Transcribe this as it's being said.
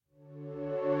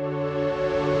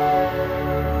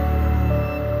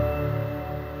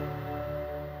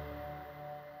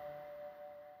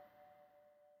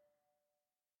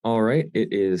right,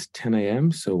 it is 10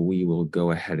 a.m., so we will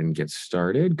go ahead and get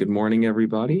started. Good morning,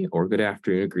 everybody, or good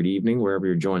afternoon, or good evening, wherever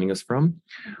you're joining us from.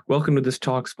 Welcome to this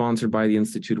talk sponsored by the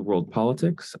Institute of World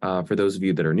Politics. For those of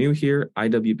you that are new here,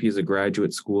 IWP is a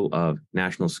graduate school of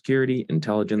national security,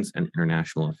 intelligence, and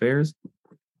international affairs.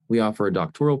 We offer a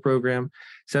doctoral program,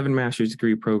 7 master's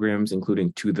degree programs,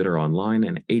 including 2 that are online,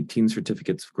 and 18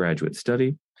 certificates of graduate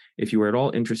study. If you are at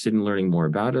all interested in learning more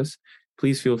about us,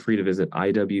 please feel free to visit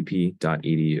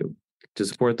iwp.edu. To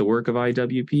support the work of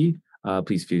IWP,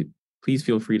 please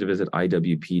feel free to visit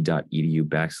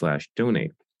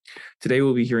iwp.edu/donate. Today,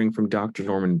 we'll be hearing from Dr.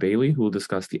 Norman Bailey, who will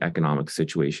discuss the economic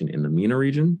situation in the MENA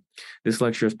region. This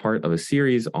lecture is part of a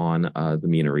series on the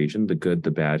MENA region, the good,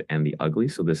 the bad, and the ugly.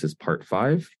 So this is part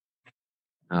 5.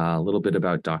 A little bit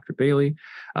about Dr. Bailey.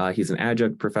 He's an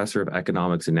adjunct professor of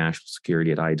economics and national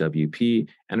security at IWP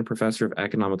and a professor of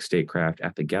economic statecraft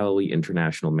at the Galilee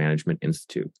International Management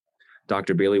Institute.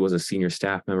 Dr. Bailey was a senior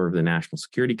staff member of the National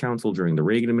Security Council during the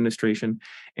Reagan administration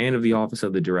and of the Office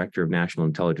of the Director of National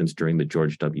Intelligence during the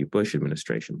George W. Bush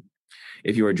administration.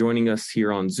 If you are joining us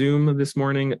here on Zoom this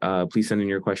morning, please send in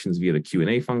your questions via the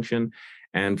Q&A function.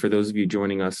 And for those of you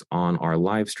joining us on our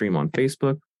live stream on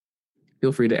Facebook,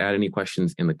 feel free to add any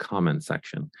questions in the comment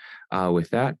section. With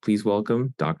that, please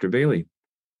welcome Dr. Bailey.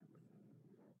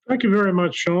 Thank you very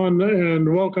much, Sean,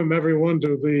 and welcome everyone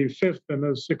to the 5th and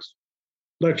the 6th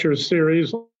lecture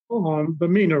series on the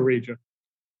MENA region.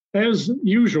 As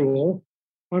usual,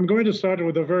 I'm going to start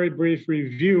with a very brief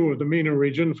review of the MENA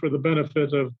region for the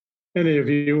benefit of any of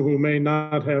you who may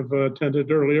not have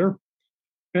attended earlier,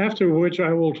 after which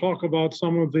I will talk about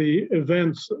some of the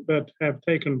events that have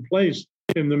taken place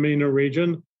in the MENA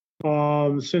region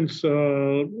since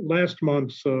last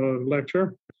month's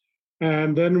lecture.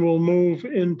 And then we'll move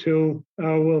into,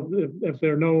 if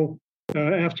there are no,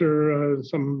 after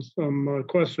some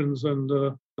questions and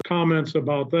comments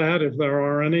about that, if there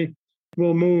are any,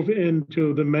 we'll move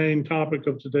into the main topic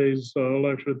of today's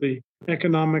lecture, the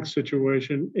economic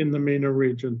situation in the MENA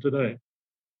region today.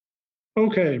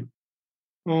 Okay,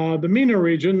 the MENA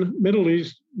region, Middle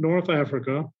East, North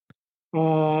Africa,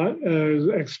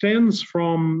 extends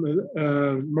from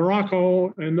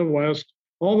Morocco in the west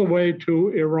all the way to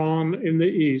Iran in the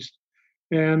east,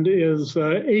 and is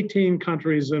 18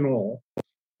 countries in all.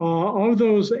 Of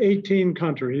those 18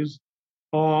 countries,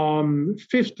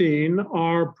 15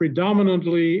 are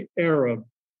predominantly Arab,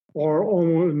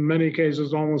 or in many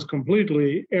cases almost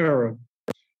completely Arab.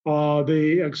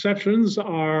 The exceptions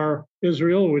are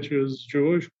Israel, which is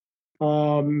Jewish,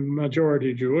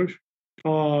 majority Jewish,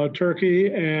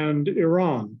 Turkey, and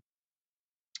Iran.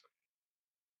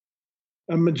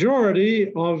 A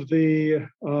majority of the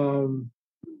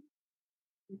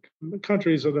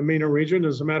countries of the MENA region,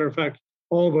 as a matter of fact,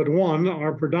 all but one,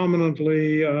 are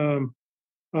predominantly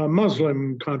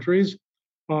Muslim countries.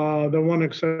 The one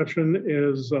exception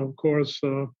is, of course,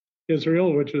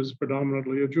 Israel, which is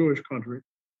predominantly a Jewish country.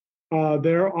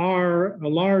 There are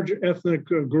large ethnic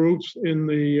groups in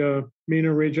the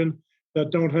MENA region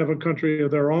that don't have a country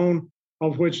of their own,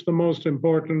 of which the most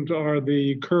important are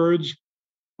the Kurds,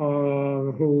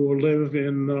 who live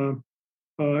in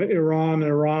Iran,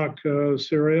 Iraq,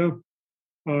 Syria,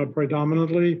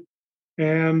 predominantly,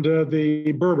 and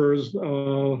the Berbers,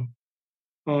 who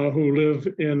live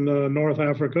in North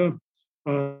Africa,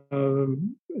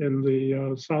 in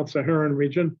the South Saharan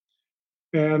region,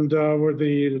 and were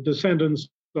the descendants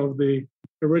of the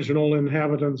original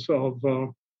inhabitants of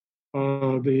the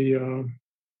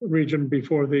region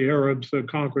before the Arabs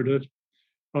conquered it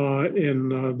in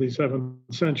the 7th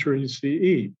century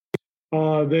CE.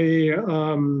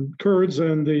 The Kurds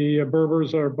and the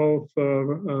Berbers are both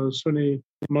Sunni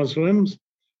Muslims,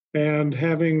 and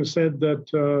having said that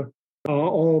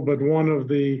all but one of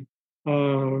the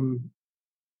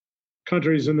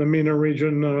countries in the MENA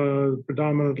region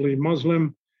predominantly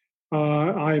Muslim,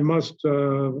 I must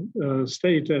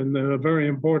state a very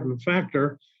important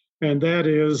factor, and that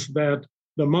is that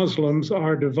the Muslims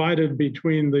are divided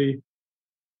between the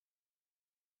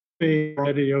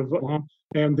variety of Islam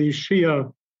and the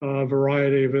Shia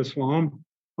variety of Islam,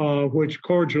 which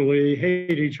cordially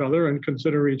hate each other and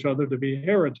consider each other to be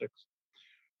heretics.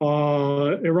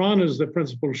 Iran is the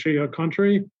principal Shia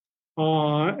country,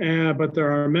 but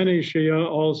there are many Shia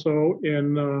also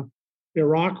in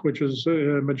Iraq, which is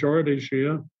a majority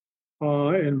Shia,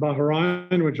 in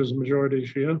Bahrain, which is a majority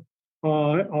Shia,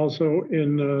 also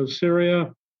in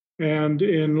Syria and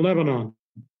in Lebanon.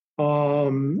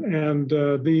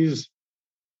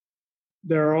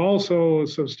 There are also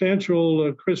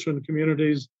substantial Christian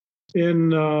communities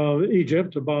in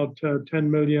Egypt, about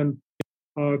 10 million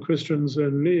Christians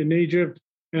in Egypt,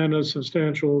 and a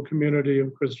substantial community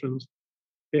of Christians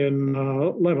in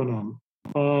Lebanon.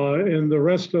 In the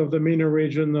rest of the MENA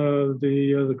region,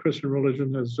 the Christian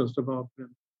religion has just about been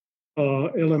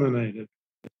eliminated.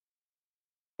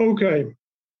 Okay,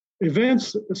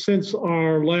 events since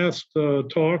our last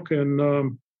talk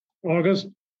in August,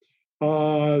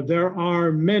 there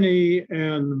are many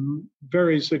and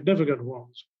very significant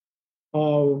ones.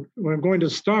 We're going to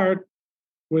start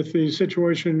with the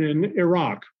situation in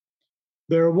Iraq.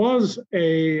 There was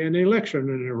an election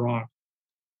in Iraq,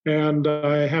 and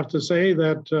I have to say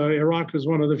that Iraq is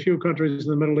one of the few countries in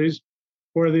the Middle East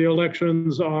where the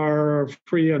elections are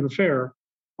free and fair,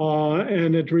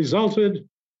 and it resulted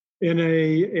in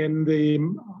the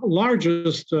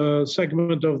largest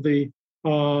segment of the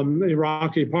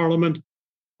Iraqi parliament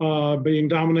being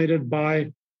dominated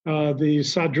by the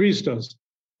Sadristas,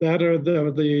 that are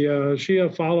the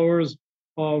Shia followers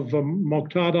of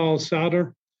Muqtada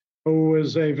al-Sadr, who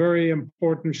is a very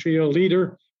important Shia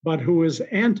leader, but who is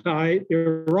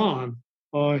anti-Iran.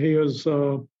 He is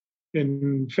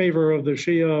in favor of the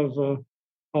Shia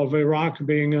of Iraq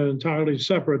being entirely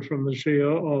separate from the Shia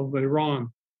of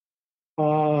Iran.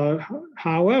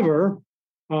 However,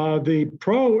 the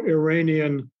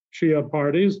pro-Iranian Shia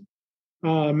parties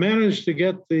managed to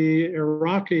get the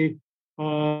Iraqi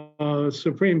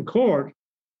Supreme Court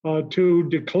to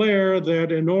declare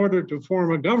that in order to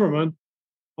form a government,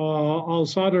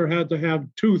 al-Sadr had to have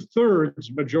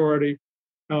 2/3 majority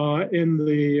in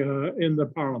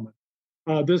the parliament.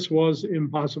 This was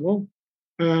impossible.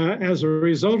 As a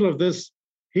result of this,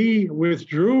 he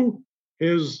withdrew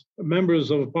his members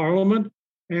of parliament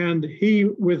and he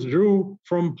withdrew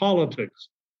from politics.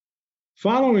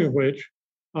 Following which,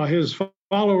 his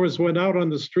followers went out on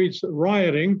the streets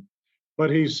rioting, but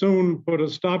he soon put a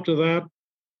stop to that.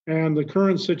 And the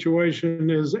current situation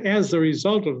is, as a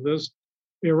result of this,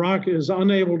 Iraq is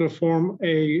unable to form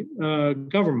a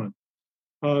government,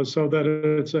 so that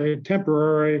it's a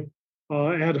temporary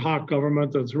ad hoc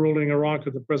government that's ruling Iraq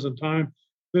at the present time.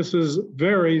 This is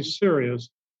very serious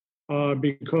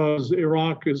because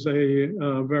Iraq is a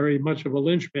very much of a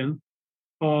linchpin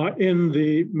in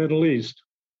the Middle East.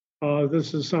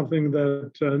 This is something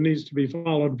that needs to be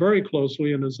followed very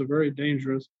closely and is a very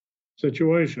dangerous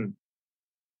situation.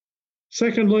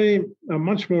 Secondly,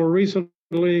 much more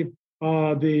recently,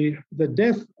 the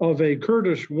death of a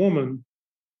Kurdish woman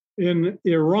in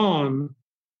Iran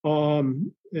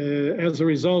as a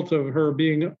result of her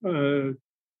being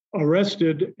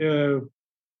arrested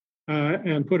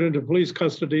and put into police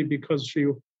custody because she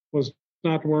was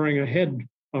not wearing a head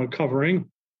covering.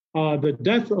 The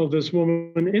death of this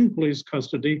woman in police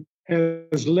custody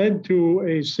has led to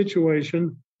a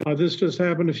situation, this just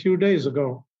happened a few days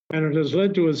ago, and it has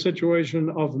led to a situation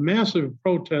of massive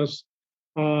protests,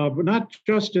 but not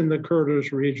just in the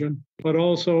Kurdish region, but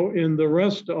also in the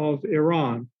rest of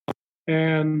Iran.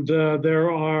 And there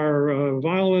are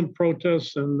violent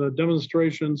protests and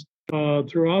demonstrations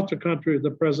throughout the country at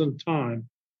the present time.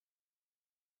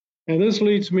 And this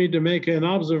leads me to make an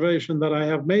observation that I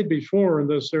have made before in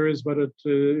this series, but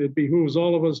it behooves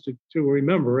all of us to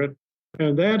remember it.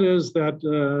 And that is that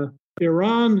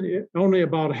Iran, only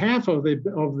about half of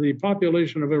the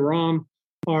population of Iran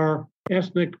are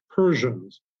ethnic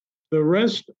Persians. The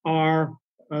rest are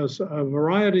a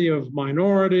variety of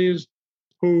minorities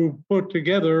who put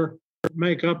together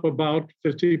make up about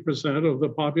 50% of the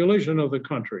population of the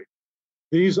country.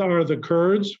 These are the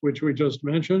Kurds, which we just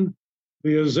mentioned,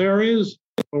 the Azeris,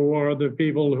 who are the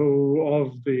people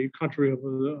of the country of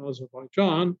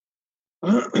Azerbaijan,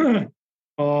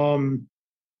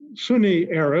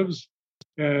 Sunni Arabs,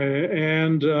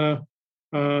 and the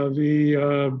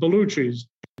Baluchis,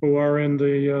 who are in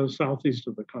the southeast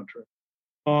of the country.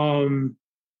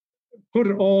 Put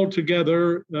it all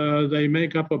together, they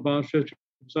make up about 50%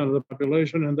 of the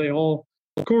population, and they all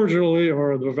cordially,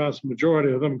 or the vast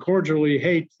majority of them, cordially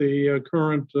hate the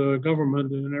current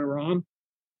government in Iran.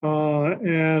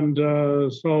 And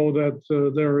so that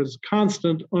there is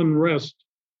constant unrest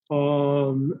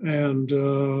and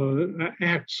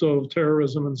acts of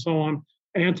terrorism and so on,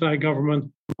 anti-government,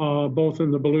 both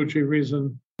in the Baluchi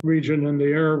region, in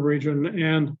the Arab region,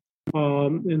 and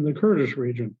in the Kurdish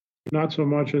region, not so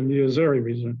much in the Azeri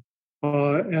region.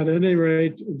 At any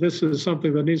rate, this is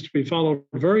something that needs to be followed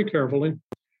very carefully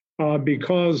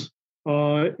because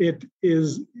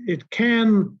it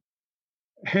can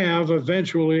have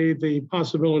eventually the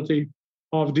possibility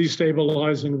of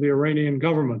destabilizing the Iranian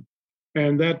government.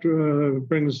 And that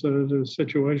brings the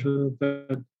situation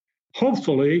that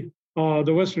hopefully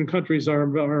the Western countries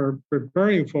are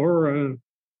preparing for, and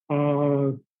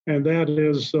that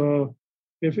is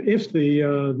if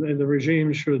the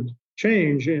regime should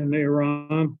change in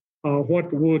Iran,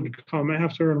 what would come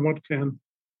after and what can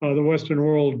the Western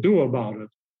world do about it?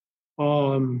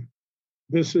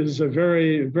 This is a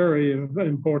very, very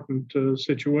important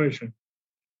situation.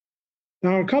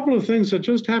 Now, a couple of things that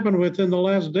just happened within the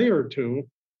last day or two.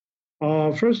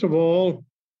 First of all,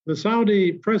 the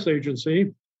Saudi press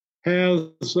agency has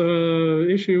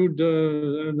issued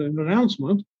an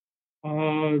announcement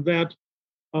that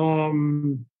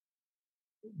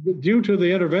due to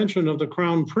the intervention of the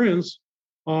Crown Prince,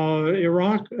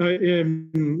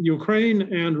 Ukraine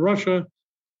and Russia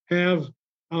have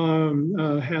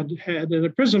had a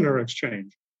prisoner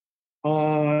exchange.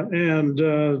 And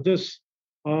this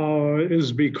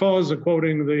is because,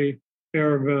 quoting the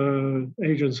Arab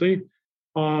agency,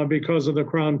 because of the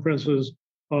Crown Prince's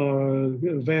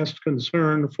vast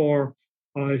concern for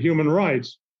human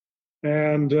rights.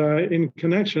 And in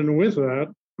connection with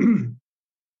that,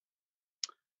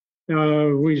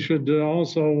 we should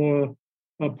also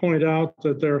point out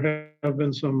that there have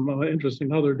been some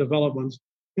interesting other developments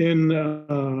in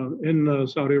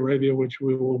Saudi Arabia, which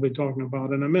we will be talking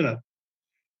about in a minute.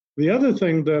 The other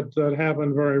thing that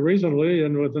happened very recently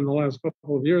and within the last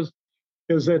couple of years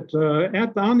is that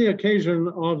on the occasion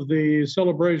of the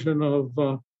celebration of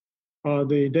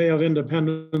the Day of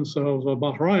Independence of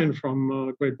Bahrain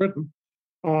from Great Britain,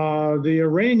 the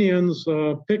Iranians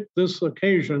picked this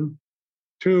occasion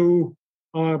to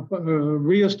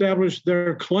reestablish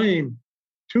their claim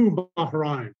to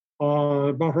Bahrain.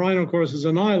 Bahrain, of course, is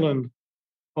an island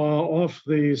off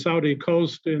the Saudi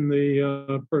coast in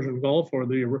the Persian Gulf or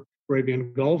the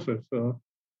Arabian Gulf,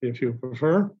 if you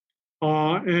prefer.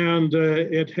 And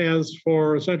it has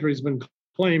for centuries been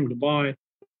claimed by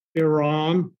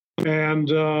Iran. And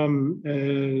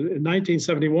in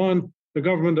 1971, the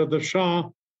government of the Shah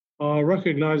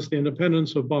recognized the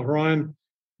independence of Bahrain,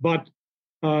 but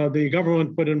the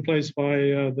government put in place by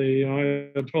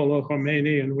the Ayatollah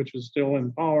Khomeini, and which is still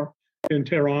in power in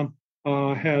Tehran,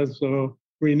 has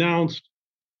renounced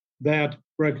that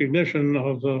recognition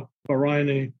of the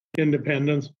Bahraini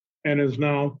independence and is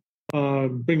now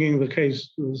bringing the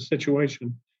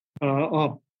situation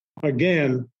up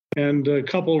again. And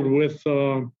coupled with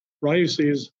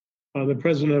Raisi's, the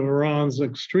president of Iran's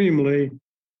extremely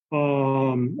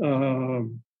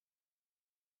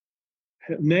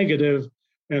negative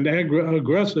and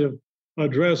aggressive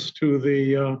address to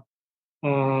the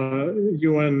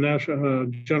UN National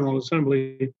General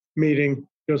Assembly meeting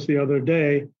just the other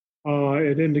day,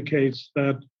 it indicates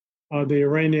that the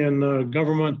Iranian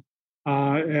government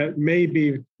may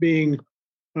be being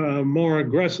more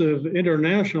aggressive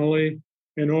internationally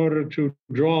in order to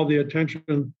draw the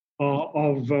attention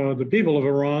of the people of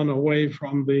Iran away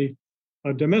from the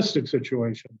domestic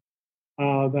situation.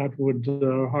 That would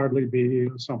hardly be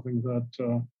something that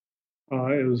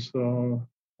is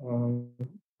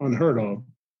unheard of.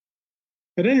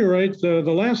 At any rate, the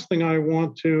last thing I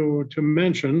want to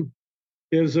mention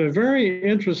is a very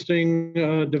interesting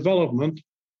development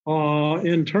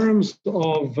in terms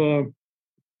of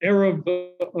Arab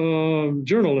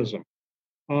journalism.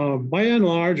 By and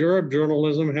large, Arab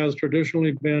journalism has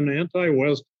traditionally been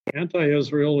anti-West,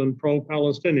 anti-Israel, and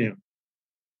pro-Palestinian.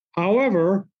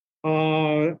 However,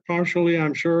 partially,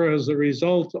 I'm sure, as a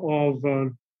result of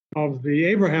the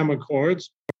Abraham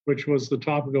Accords, which was the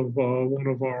topic of one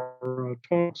of our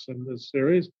talks in this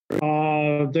series,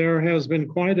 there has been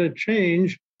quite a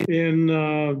change in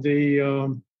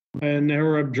in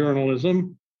Arab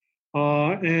journalism,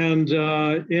 and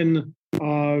in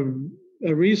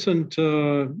a recent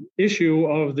issue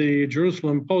of the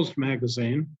Jerusalem Post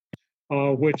magazine,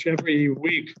 which every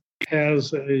week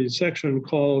has a section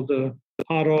called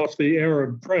Hot Off the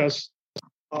Arab Press.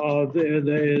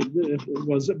 It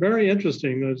was very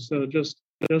interesting. It's just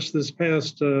this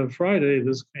past Friday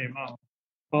this came out.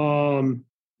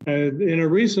 In a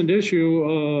recent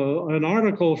issue, an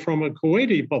article from a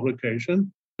Kuwaiti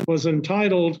publication was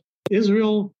entitled,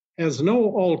 "Israel has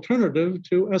no alternative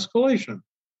to escalation."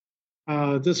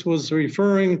 This was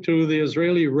referring to the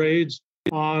Israeli raids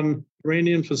on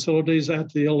Iranian facilities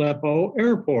at the Aleppo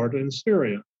airport in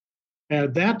Syria.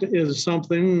 And that is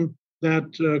something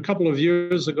that a couple of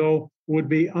years ago would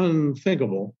be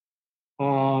unthinkable.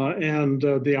 And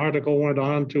the article went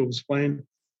on to explain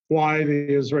why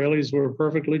the Israelis were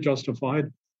perfectly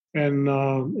justified in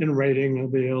raiding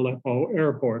the Aleppo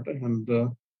airport and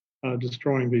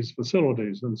destroying these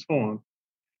facilities and so on.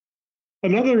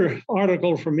 Another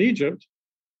article from Egypt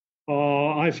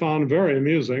I found very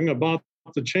amusing about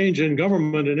the change in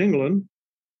government in England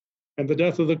and the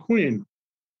death of the Queen.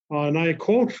 And I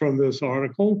quote from this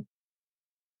article,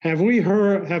 Have we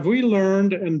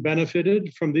learned and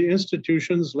benefited from the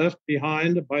institutions left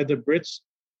behind by the Brits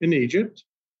in Egypt?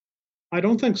 I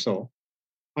don't think so.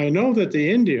 I know that the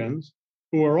Indians,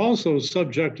 who are also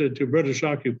subjected to British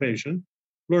occupation,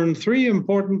 learned three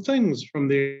important things from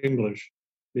the English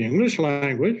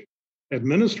language,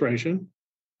 administration,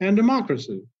 and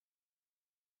democracy.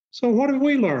 So what have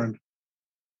we learned?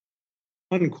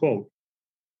 Unquote.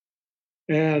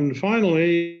 And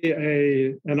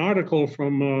finally, an article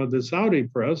from the Saudi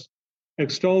press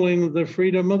extolling the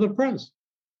freedom of the press,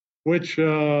 which,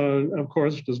 of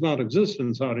course, does not exist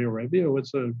in Saudi Arabia,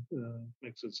 which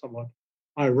makes it somewhat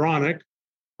ironic.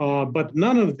 But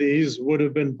none of these would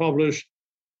have been published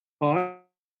had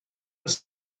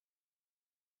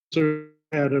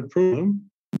approved them,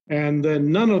 and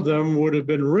then none of them would have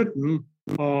been written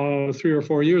 3 or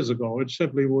 4 years ago. It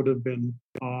simply would have been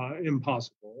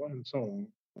impossible, and so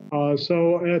on.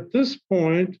 So at this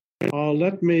point,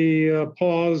 let me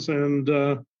pause and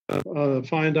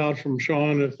find out from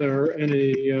Sean if there are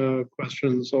any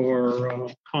questions or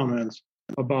comments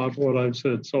about what I've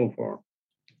said so far.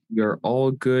 You're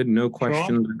all good. No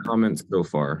questions or comments so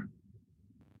far.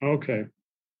 Okay.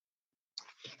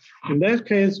 In that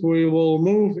case, we will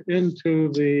move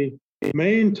into the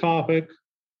main topic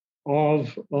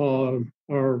of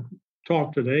our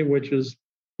talk today, which is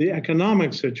the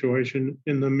economic situation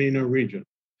in the MENA region.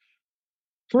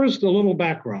 First, a little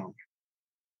background.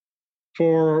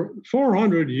 For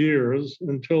 400 years,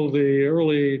 until the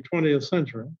early 20th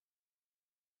century,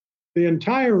 the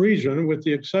entire region, with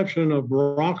the exception of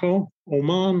Morocco,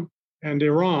 Oman, and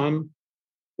Iran,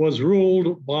 was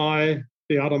ruled by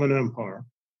the Ottoman Empire.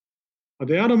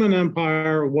 The Ottoman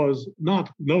Empire was not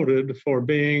noted for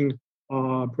being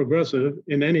progressive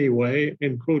in any way,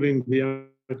 including the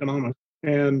economic.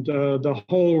 And the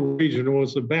whole region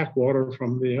was a backwater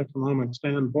from the economic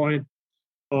standpoint.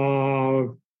 A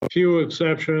few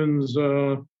exceptions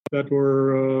that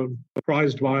were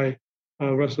prized by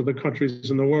the rest of the countries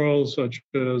in the world, such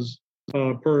as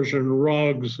Persian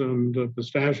rugs and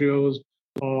pistachios,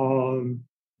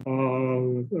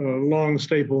 long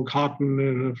staple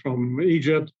cotton from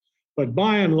Egypt. But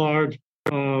by and large,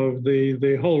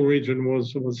 the whole region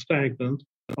was stagnant,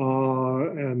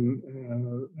 and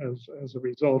as a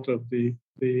result of the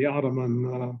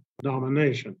Ottoman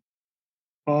domination.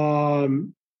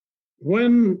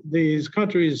 When these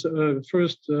countries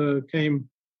first came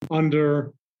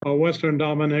under Western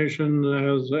domination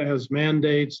as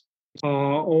mandates,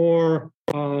 or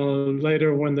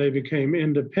later when they became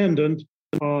independent,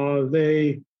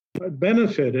 they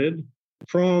benefited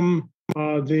from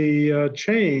the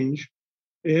change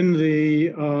in the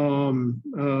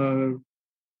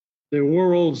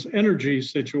world's energy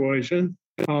situation,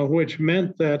 which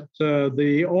meant that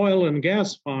the oil and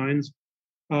gas finds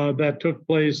that took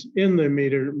place in the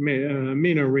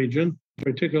MENA region,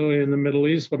 particularly in the Middle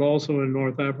East, but also in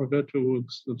North Africa to a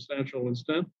substantial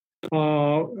extent,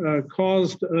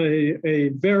 caused a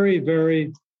very,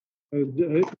 very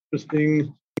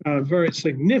interesting, very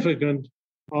significant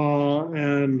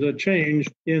and change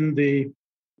in the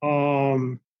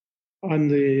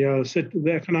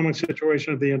economic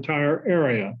situation of the entire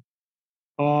area.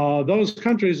 Those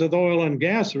countries with oil and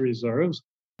gas reserves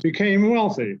became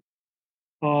wealthy,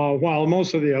 while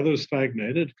most of the others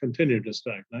stagnated, continued to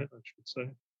stagnate, I should say.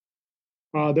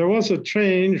 There was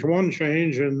one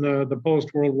change in the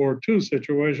post-World War II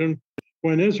situation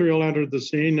when Israel entered the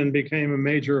scene and became a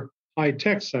major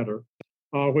high-tech center,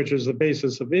 which is the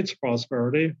basis of its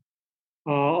prosperity,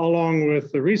 along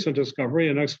with the recent discovery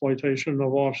and exploitation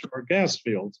of offshore gas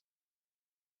fields.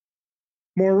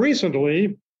 More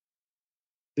recently,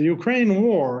 the Ukraine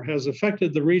war has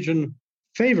affected the region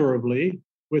favorably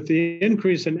with the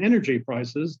increase in energy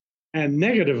prices and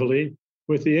negatively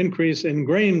with the increase in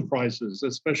grain prices,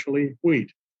 especially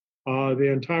wheat. The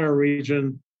entire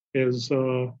region has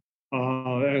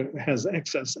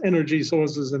excess energy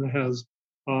sources and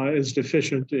is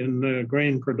deficient in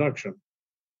grain production.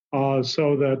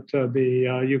 So that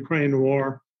the Ukraine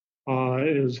war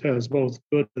has both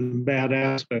good and bad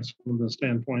aspects from the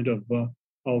standpoint of the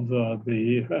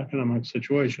economic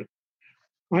situation.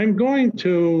 I'm going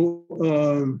to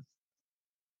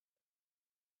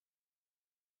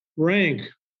rank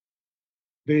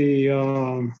the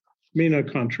MENA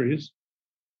countries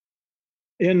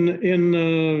in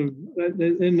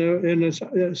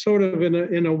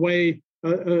a way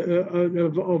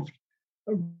of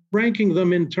ranking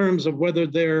them in terms of whether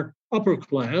they're upper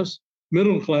class,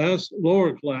 middle class,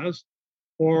 lower class,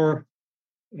 or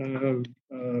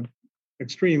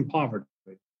extreme poverty.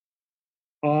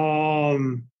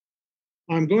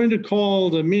 I'm going to call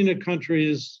the MENA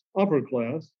countries upper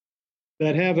class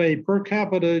that have a per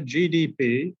capita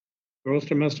GDP, gross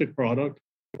domestic product,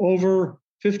 over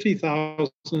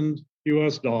 50,000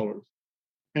 US dollars.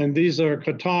 And these are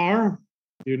Qatar,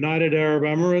 United Arab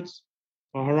Emirates,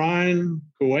 Bahrain,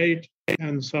 Kuwait,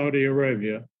 and Saudi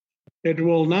Arabia. It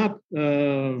will not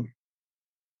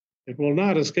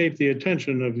escape the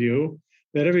attention of you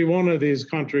that every one of these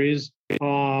countries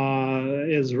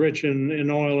is rich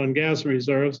in oil and gas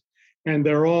reserves, and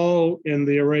they're all in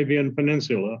the Arabian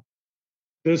Peninsula.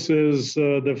 This is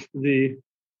the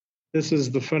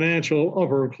financial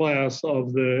upper class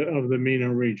of the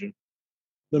MENA region.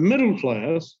 The middle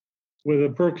class, with a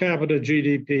per capita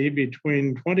GDP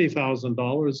between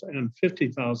 $20,000 and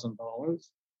 $50,000,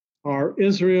 are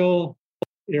Israel,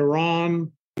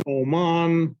 Iran,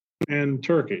 Oman, and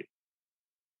Turkey.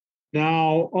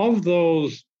 Now, of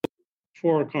those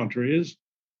four countries,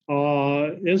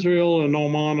 Israel and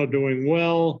Oman are doing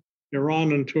well,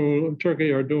 Iran and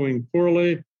Turkey are doing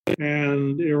poorly,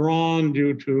 and Iran,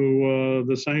 due to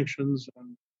the sanctions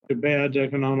and to bad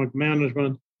economic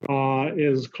management,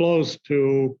 is close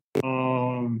to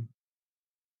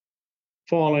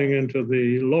falling into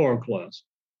the lower class.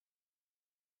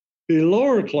 The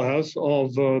lower class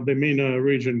of the MENA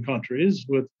region countries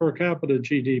with per capita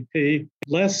GDP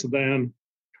less than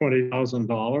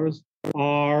 $20,000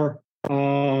 are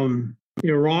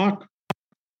Iraq,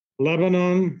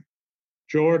 Lebanon,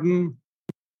 Jordan,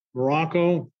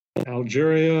 Morocco,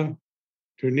 Algeria,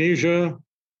 Tunisia,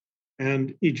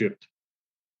 and Egypt.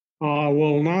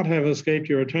 Will not have escaped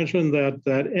your attention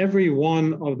that every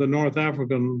one of the North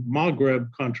African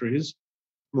Maghreb countries,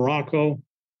 Morocco,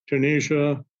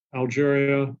 Tunisia,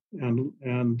 Algeria,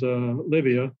 and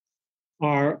Libya,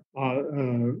 are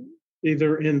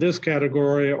either in this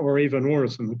category or even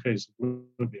worse in the case of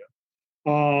Libya.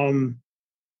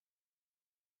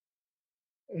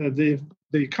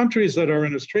 The countries that are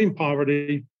in extreme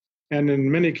poverty, and in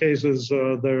many cases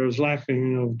there's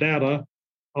lacking of data,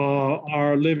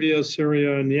 are Libya,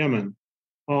 Syria, and Yemen.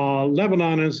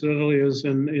 Lebanon, incidentally, is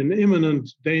in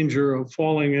imminent danger of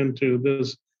falling into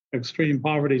this extreme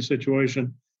poverty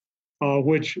situation,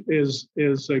 which is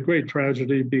a great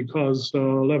tragedy because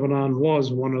Lebanon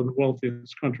was one of the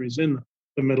wealthiest countries in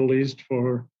the Middle East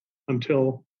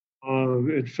until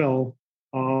it fell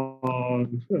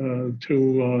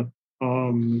to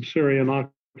Syrian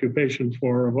occupation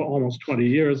for almost 20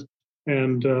 years,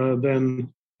 and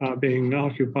then being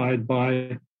occupied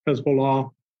by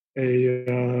Hezbollah,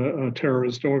 a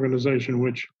terrorist organization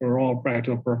which, for all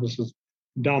practical purposes,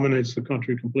 dominates the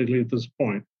country completely at this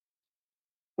point.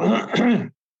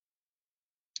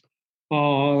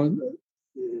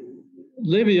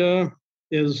 Libya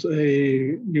is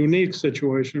a unique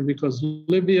situation because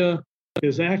Libya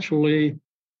is actually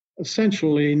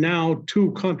essentially now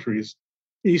two countries,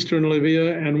 Eastern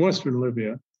Libya and Western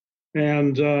Libya.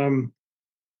 And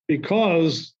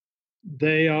because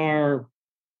they have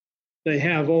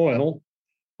oil,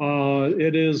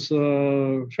 it is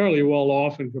fairly well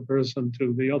off in comparison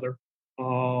to the other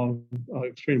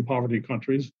extreme poverty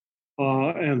countries,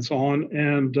 and so on.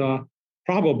 And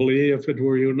probably, if it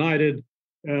were united,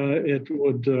 it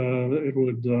would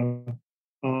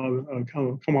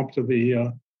come up to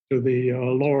the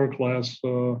lower class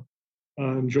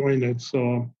and join its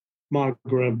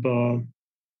Maghreb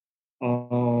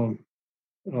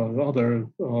other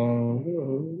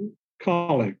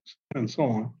colleagues, and so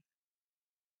on.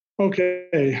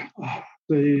 Okay,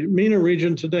 the MENA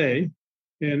region today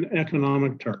in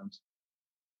economic terms.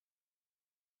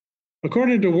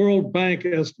 According to World Bank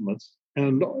estimates,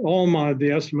 and all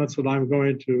the estimates that I'm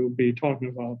going to be talking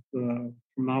about from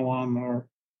now on are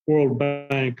World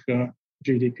Bank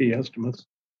GDP estimates.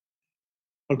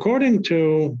 According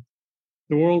to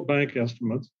the World Bank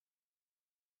estimates,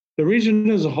 the region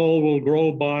as a whole will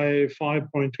grow by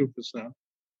 5.2%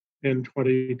 in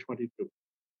 2022.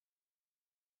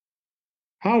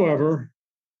 However,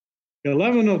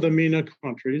 11 of the MENA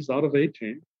countries out of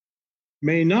 18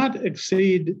 may not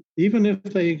exceed, even if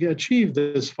they achieve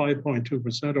this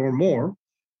 5.2% or more,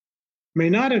 may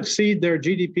not exceed their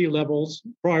GDP levels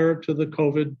prior to the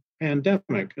COVID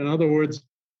pandemic. In other words,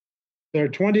 their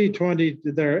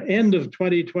end of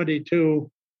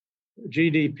 2022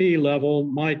 GDP level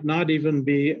might not even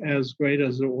be as great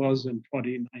as it was in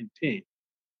 2019.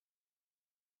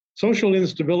 Social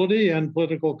instability and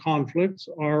political conflicts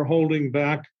are holding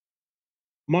back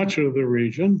much of the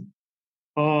region,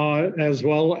 as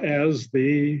well as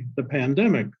the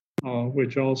pandemic,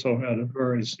 which also had a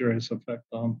very serious effect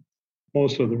on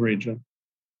most of the region.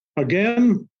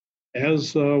 Again,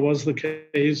 as was the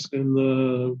case in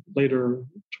the later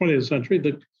 20th century.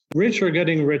 The rich are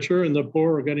getting richer and the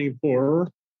poor are getting poorer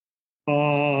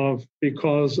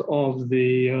because of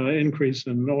the increase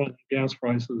in oil and gas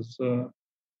prices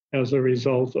as a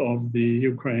result of the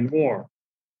Ukraine war.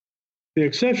 The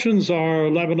exceptions are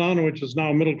Lebanon, which is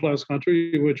now a middle-class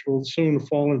country, which will soon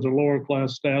fall into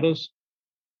lower-class status,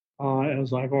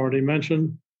 as I've already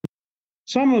mentioned.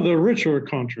 Some of the richer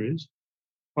countries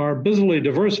are busily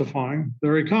diversifying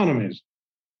their economies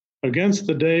against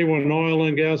the day when oil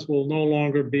and gas will no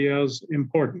longer be as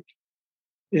important.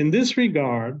 In this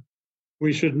regard,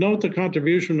 we should note the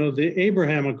contribution of the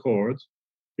Abraham Accords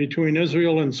between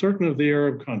Israel and certain of the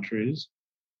Arab countries,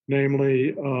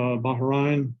 namely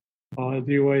Bahrain, the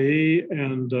UAE,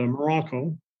 and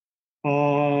Morocco,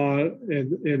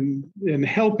 in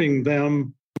helping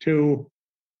them to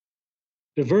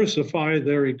diversify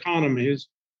their economies.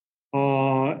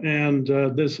 And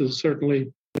this has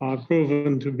certainly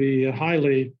proven to be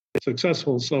highly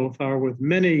successful so far, with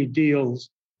many deals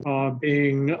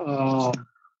being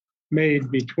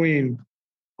made between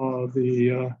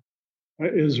the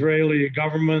Israeli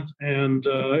government and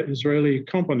Israeli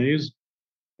companies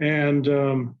and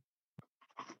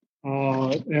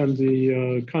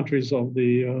the countries of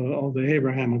the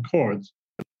Abraham Accords.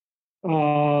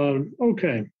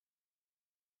 Okay,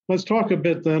 let's talk a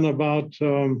bit then about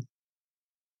the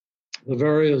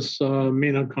various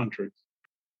MENA countries.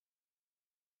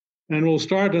 And we'll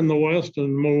start in the west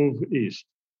and move east.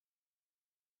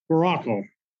 Morocco.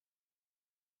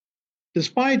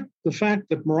 Despite the fact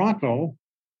that Morocco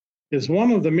is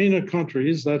one of the MENA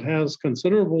countries that has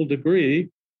considerable degree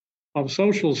of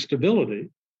social stability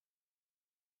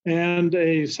and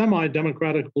a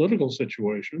semi-democratic political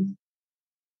situation,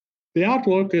 the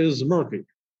outlook is murky.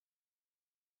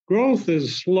 Growth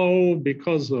is slow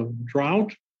because of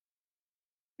drought,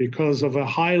 because of a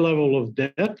high level of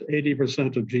debt,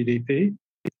 80% of GDP,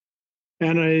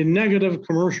 and a negative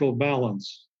commercial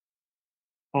balance.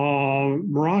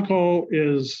 Morocco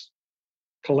is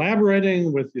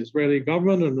collaborating with the Israeli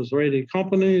government and Israeli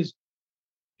companies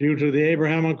due to the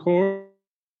Abraham Accord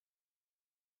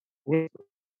with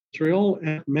Israel,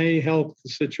 and may help the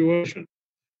situation.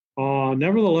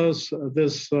 Nevertheless,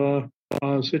 this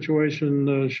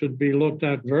situation should be looked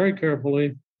at very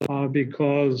carefully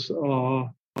because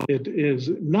it is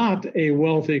not a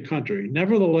wealthy country.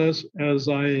 Nevertheless, as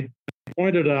I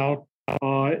pointed out,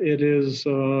 it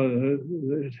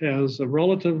has a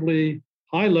relatively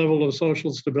high level of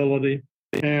social stability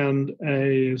and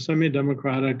a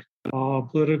semi-democratic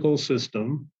political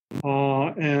system,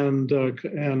 and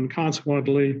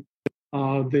consequently,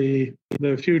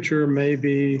 the future may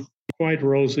be quite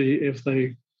rosy if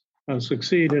they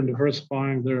succeed in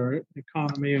diversifying their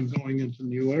economy and going into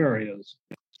new areas.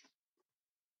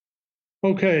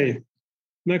 Okay,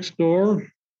 next door,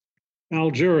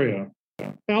 Algeria.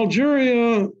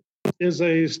 Algeria is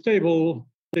a stable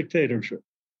dictatorship,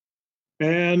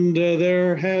 and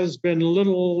there has been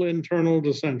little internal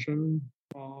dissension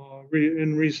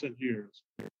in recent years.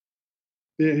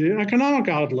 The economic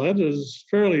outlet is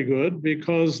fairly good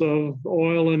because of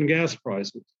oil and gas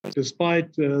prices,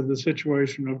 despite the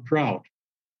situation of drought.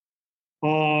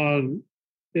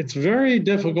 It's very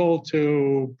difficult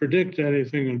to predict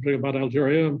anything about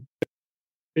Algeria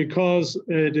because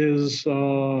it is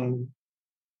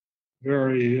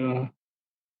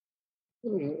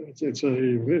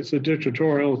it's a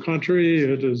dictatorial country.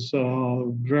 It is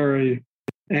very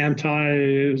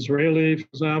anti-Israeli, for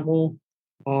example.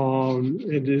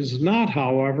 It is not,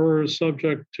 however,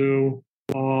 subject to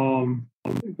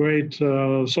great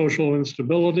social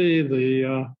instability.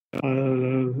 The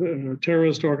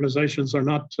terrorist organizations are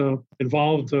not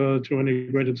involved to any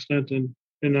great extent in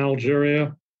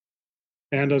Algeria.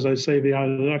 And as I say, the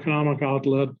economic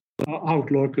outlook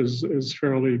is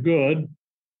fairly good,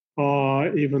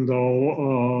 even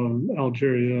though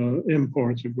Algeria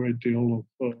imports a great deal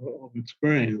of its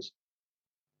grains.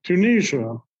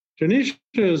 Tunisia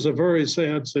is a very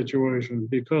sad situation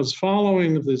because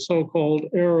following the so-called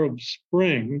Arab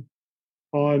Spring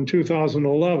in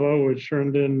 2011, which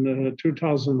turned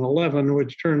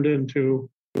into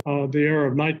the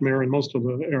Arab nightmare in most of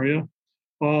the area,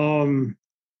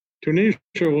 Tunisia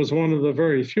was one of the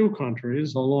very few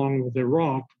countries, along with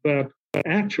Iraq, that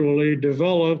actually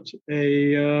developed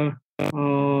a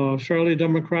fairly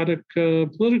democratic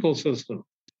political system.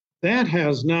 That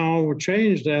has now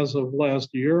changed as of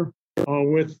last year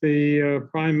with the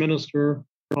prime minister,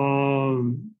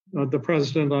 the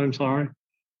president, I'm sorry,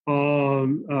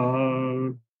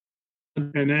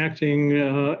 enacting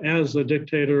as the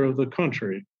dictator of the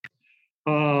country.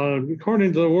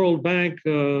 According to the World Bank,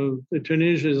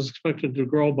 Tunisia is expected to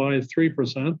grow by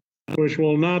 3%, which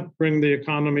will not bring the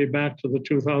economy back to the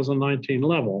 2019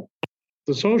 level.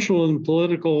 The social and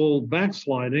political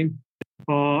backsliding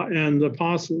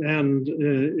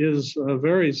is a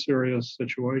very serious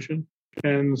situation.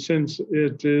 And since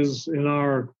it is in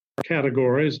our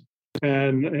categories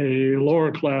and a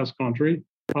lower class country,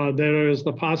 there is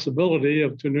the possibility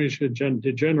of Tunisia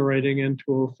degenerating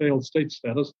into a failed state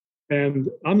status. And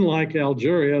unlike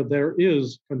Algeria, there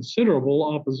is considerable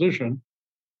opposition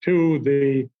to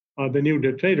the new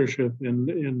dictatorship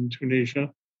in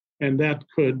Tunisia, and that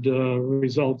could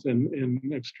result in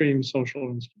extreme social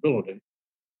instability.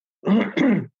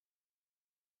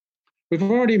 We've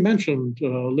already mentioned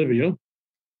Libya.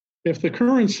 If the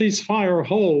current ceasefire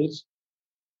holds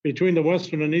between the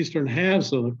western and eastern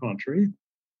halves of the country,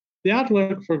 the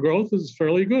outlook for growth is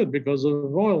fairly good because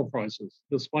of oil prices,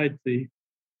 despite the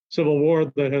civil war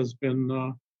that has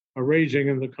been raging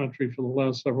in the country for the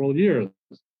last several years.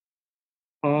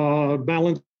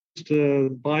 Balanced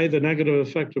by the negative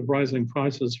effect of rising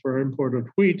prices for imported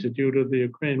wheat due to the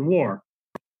Ukraine war.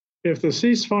 If the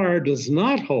ceasefire does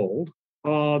not hold,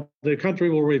 the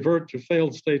country will revert to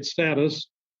failed state status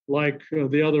like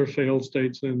the other failed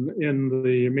states in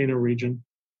the MENA region,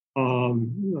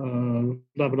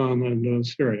 Lebanon and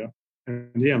Syria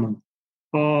and Yemen.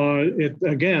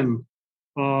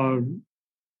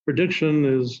 Prediction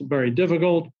is very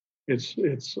difficult.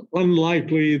 It's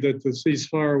unlikely that the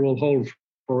ceasefire will hold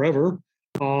forever,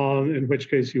 in which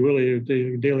case you really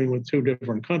are dealing with two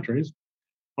different countries,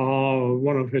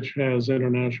 one of which has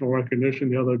international recognition,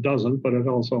 the other doesn't, but it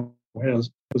also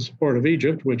has the support of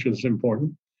Egypt, which is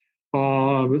important,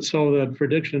 so that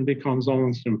prediction becomes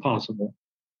almost impossible.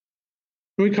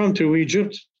 When we come to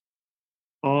Egypt,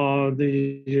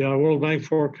 the World Bank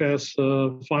forecasts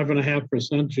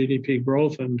 5.5% GDP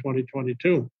growth in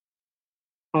 2022.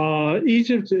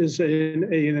 Egypt is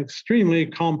an extremely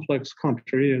complex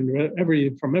country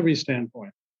from every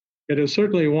standpoint. It is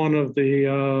certainly one of the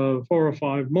 4 or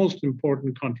 5 most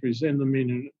important countries in the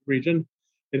MENA region.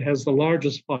 It has the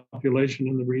largest population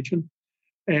in the region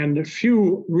and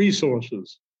few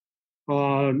resources.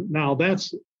 Now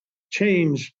that's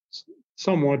changed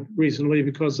somewhat recently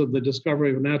because of the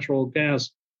discovery of natural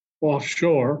gas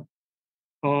offshore,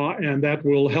 and that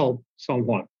will help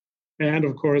somewhat. And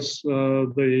of course,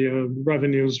 the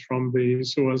revenues from the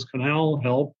Suez Canal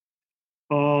help.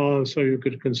 So you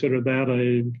could consider that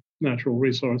a natural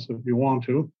resource if you want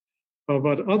to.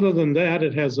 But other than that,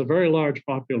 it has a very large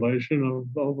population of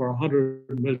over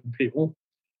 100 million people.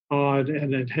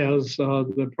 And it has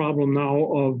the problem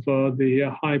now of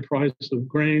the high price of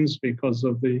grains because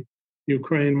of the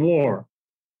Ukraine war.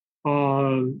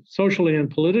 Socially and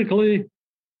politically,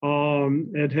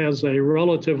 it has a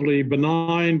relatively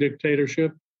benign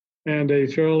dictatorship and a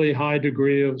fairly high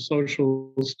degree of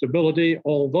social stability,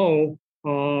 although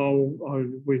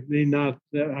we need not,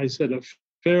 I said a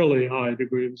fairly high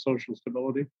degree of social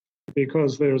stability,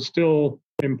 because there's still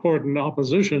important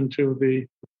opposition to the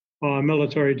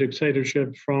military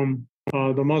dictatorship from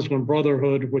the Muslim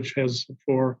Brotherhood, which has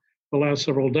for the last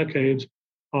several decades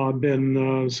been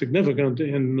a significant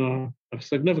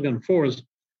force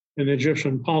in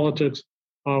Egyptian politics,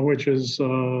 which is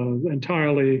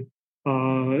entirely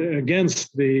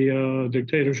against the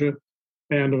dictatorship.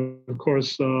 And of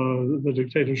course, the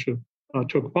dictatorship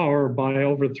took power by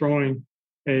overthrowing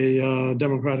a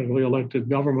democratically elected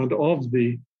government of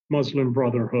the Muslim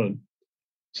Brotherhood.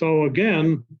 So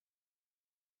again,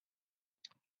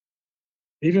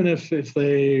 even if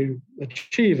they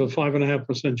achieve a 5.5%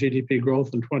 GDP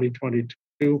growth in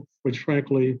 2022, which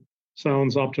frankly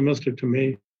sounds optimistic to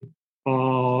me,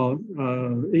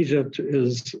 Egypt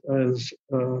is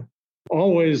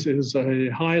always a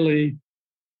highly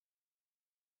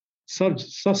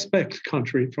suspect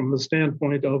country from the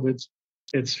standpoint of its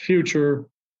future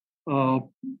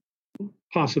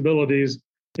possibilities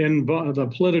in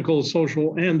the political,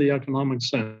 social, and the economic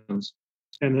sense.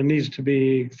 And it needs to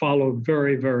be followed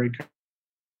very, very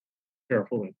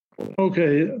carefully.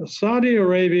 Okay, Saudi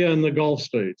Arabia and the Gulf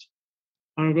states.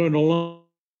 I'm going to lump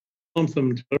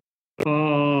them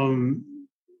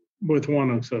with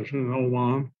one exception,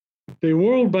 Oman. The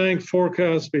World Bank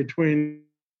forecasts between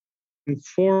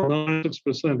 4 and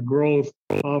 6% growth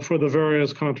for the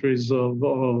various countries of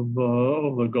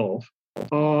the Gulf.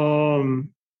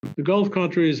 The Gulf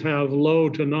countries have low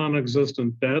to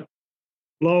non-existent debt,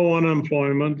 low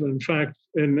unemployment. In fact,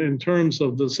 in terms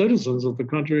of the citizens of the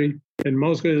country, in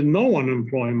most cases, no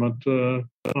unemployment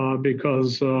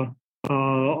because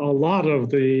a lot of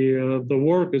the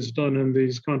work is done in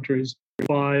these countries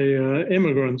by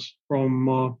immigrants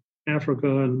from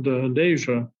Africa and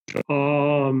Asia.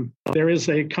 There is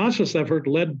a conscious effort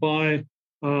led by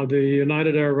the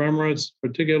United Arab Emirates,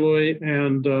 particularly,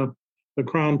 and the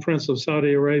Crown Prince of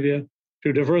Saudi Arabia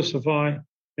to diversify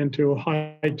into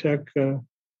high-tech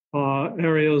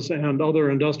areas and other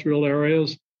industrial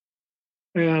areas.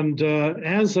 And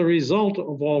as a result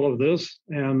of all of this,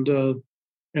 and the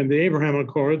Abraham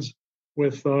Accords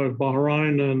with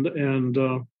Bahrain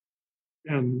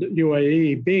and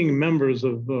UAE being members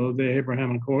of the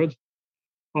Abraham Accords,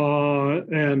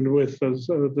 and with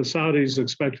the Saudis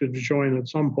expected to join at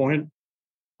some point,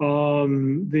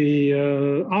 the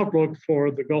outlook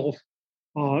for the Gulf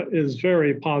is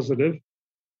very positive,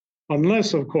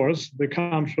 unless, of course, the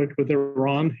conflict with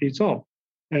Iran heats up.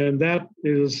 And that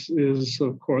is,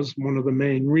 of course, one of the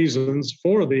main reasons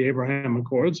for the Abraham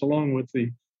Accords, along with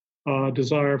the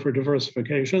desire for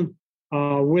diversification,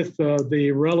 with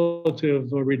the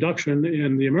relative reduction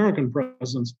in the American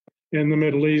presence in the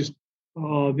Middle East.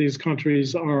 These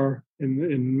countries are,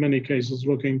 in many cases,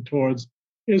 looking towards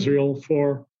Israel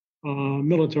for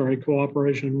military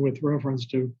cooperation with reference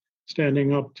to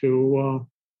standing up to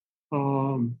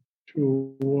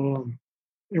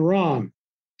Iran.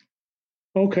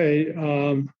 Okay,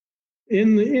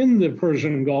 in the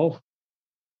Persian Gulf,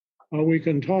 we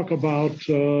can talk about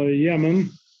Yemen.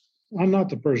 Not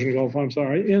the Persian Gulf, I'm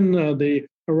sorry. In the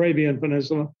Arabian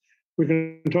Peninsula, we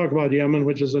can talk about Yemen,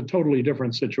 which is a totally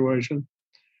different situation.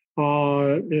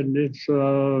 Yemen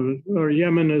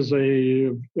is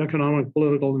a economic,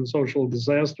 political, and social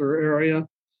disaster area.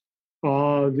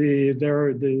 There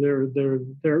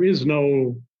is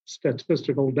no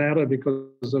statistical data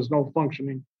because there's no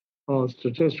functioning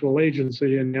statistical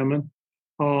agency in Yemen.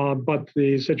 But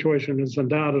the situation is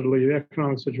undoubtedly, the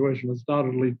economic situation is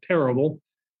undoubtedly terrible.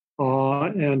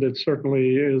 And it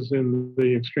certainly is in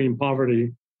the extreme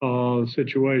poverty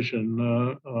situation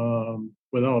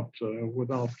without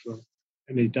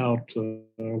any doubt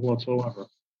whatsoever.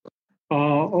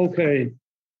 Okay,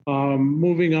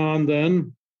 moving on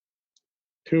then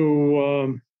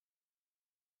to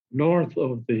north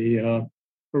of the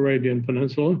Arabian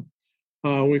Peninsula.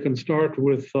 We can start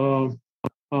with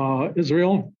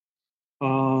Israel.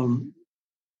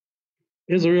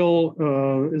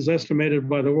 Israel is estimated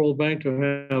by the World Bank to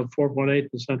have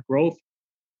 4.8% growth.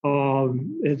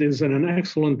 It is in an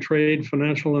excellent trade,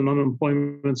 financial, and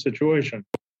unemployment situation.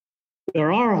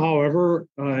 There are, however,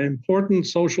 important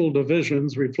social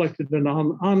divisions reflected in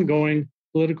ongoing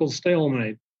political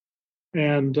stalemate,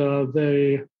 and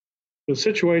the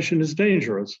situation is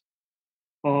dangerous.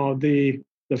 The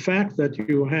fact that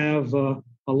you have a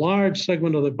large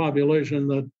segment of the population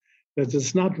that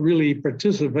does not really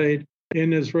participate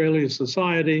in Israeli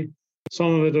society.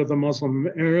 Some of it are the Muslim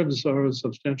Arabs, or a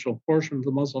substantial portion of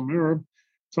the Muslim Arab.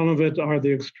 Some of it are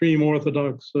the extreme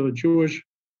Orthodox Jewish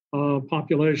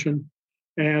population.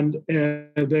 And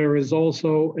there is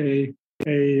also a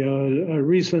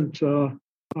recent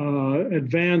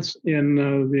advance in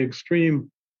the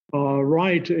extreme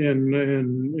right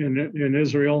in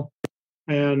Israel.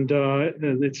 And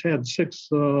it's had 6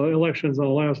 elections in the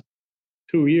last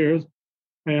 2 years.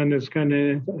 And it's kind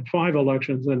of 5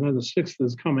 elections, and then the 6th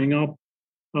is coming up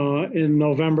in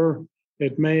November.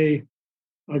 It may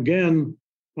again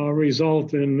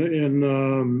result in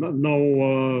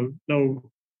no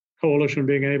coalition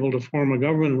being able to form a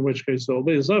government, in which case there'll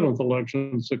be a 7th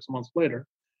election 6 months later.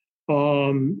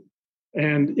 And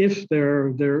if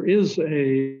there is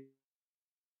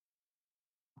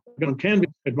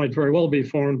it might very well be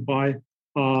formed by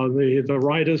the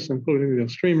rightists, including the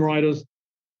extreme rightists.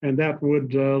 And that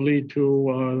would lead to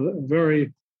a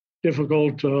very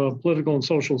difficult political and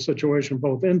social situation,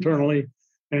 both internally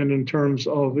and in terms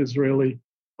of Israeli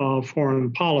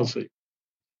foreign policy.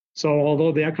 So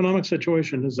although the economic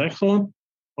situation is excellent,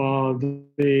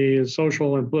 the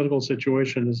social and political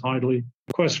situation is highly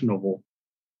questionable.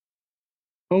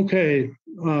 Okay,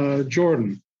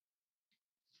 Jordan.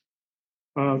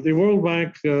 The World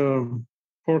Bank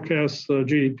forecasts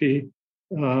GDP,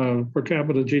 per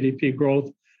capita GDP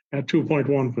growth at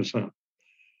 2.1%.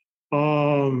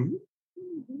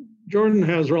 Jordan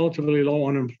has relatively low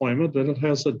unemployment, but it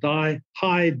has a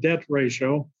high debt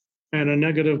ratio and a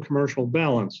negative commercial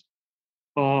balance.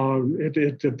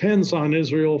 It depends on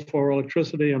Israel for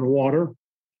electricity and water.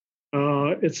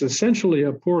 It's essentially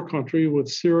a poor country with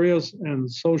serious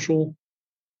social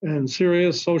and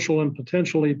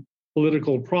potentially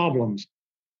political problems.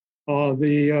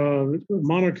 The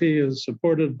monarchy is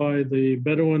supported by the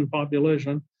Bedouin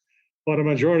population, but a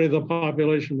majority of the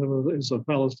population is of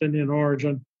Palestinian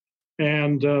origin,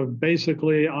 And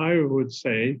basically, I would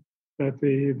say that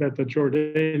the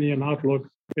Jordanian outlook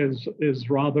is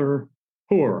rather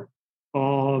poor.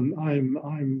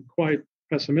 I'm quite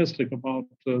pessimistic about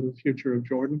the future of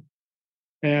Jordan,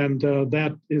 and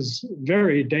that is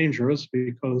very dangerous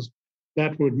because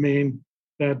that would mean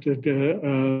that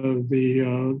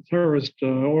the terrorist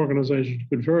organization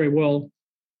could very well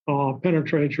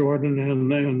penetrate Jordan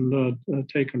and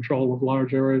take control of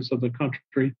large areas of the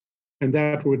country, and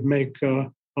that would make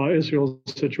Israel's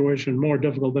situation more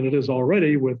difficult than it is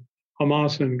already with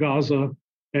Hamas in Gaza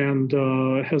and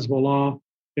Hezbollah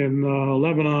in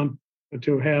Lebanon.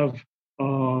 To have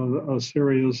a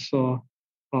serious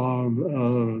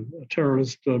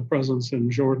terrorist presence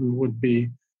in Jordan would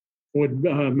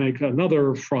make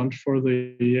another front for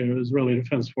the Israeli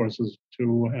Defense Forces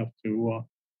to have to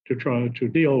try to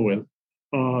deal with.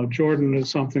 Jordan is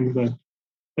something that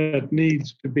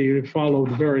needs to be followed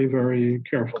very, very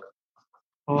carefully.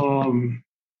 All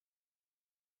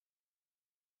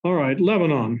right,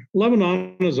 Lebanon.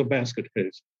 Lebanon is a basket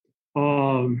case.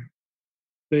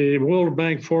 The World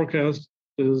Bank forecast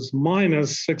is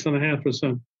minus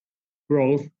 6.5%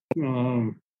 growth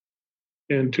in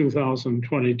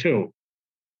 2022.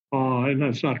 And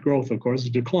that's not growth, of course, it's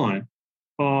decline.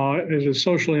 It is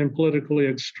socially and politically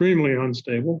extremely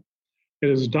unstable. It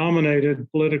is dominated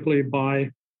politically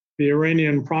by the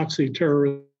Iranian proxy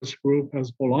terrorist group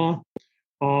Hezbollah.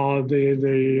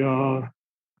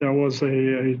 There was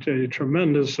a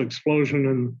tremendous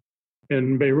explosion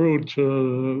in Beirut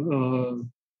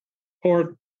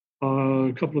port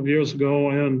a couple of years ago,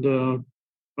 and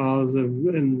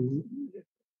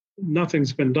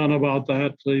nothing's been done about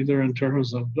that, either in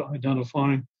terms of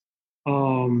identifying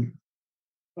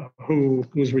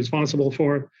who's responsible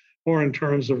for it, or in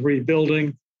terms of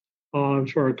rebuilding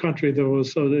for a country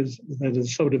that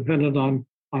is so dependent on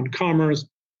commerce.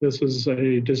 This is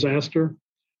a disaster,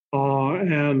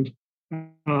 and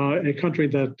a country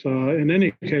that, in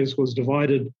any case, was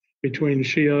divided between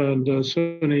Shia and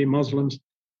Sunni Muslims,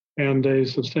 and a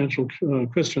substantial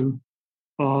Christian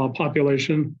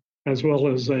population, as well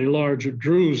as a large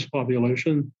Druze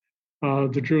population.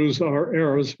 The Druze are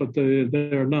Arabs, but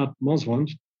they're not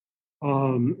Muslims.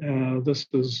 This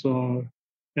is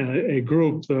a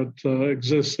group that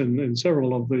exists in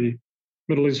several of the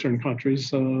Middle Eastern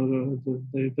countries.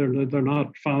 They're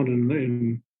not found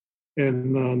in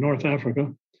North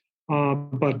Africa,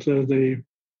 but the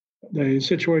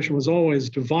situation was always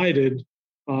divided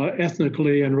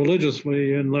ethnically and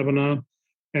religiously in Lebanon,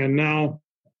 and now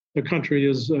the country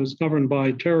is governed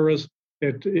by terrorists.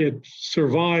 It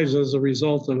survives as a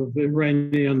result of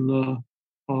Iranian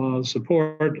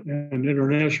support and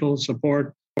international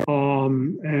support,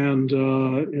 and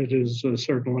it is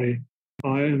certainly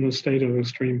in a state of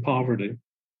extreme poverty.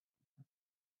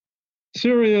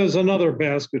 Syria is another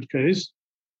basket case.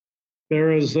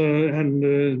 There is a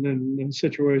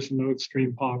situation of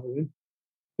extreme poverty.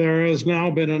 There has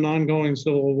now been an ongoing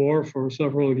civil war for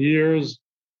several years,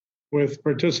 with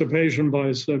participation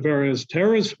by various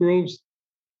terrorist groups,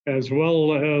 as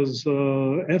well as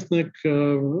ethnic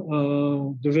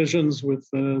divisions with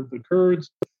the Kurds,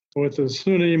 with the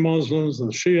Sunni Muslims, the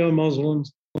Shia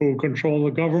Muslims, who control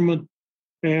the government,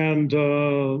 and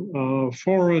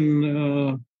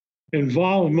foreign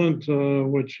involvement,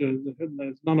 which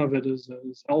none of it is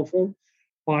helpful,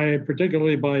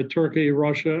 particularly by Turkey,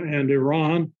 Russia, and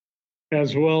Iran,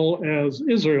 as well as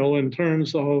Israel, in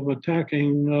terms of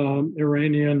attacking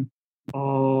Iranian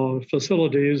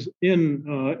facilities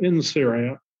in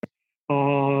Syria.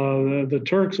 The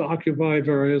Turks occupy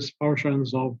various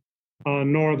portions of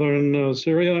northern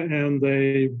Syria, and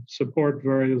they support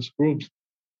various groups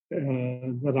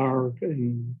that are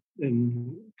in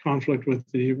conflict with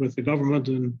the government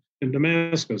in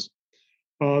Damascus.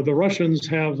 The Russians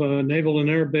have a naval and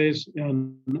air base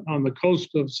on the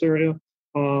coast of Syria.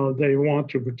 They want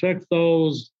to protect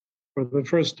those. For the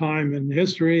first time in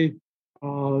history,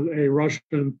 a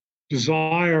Russian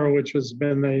desire, which has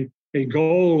been a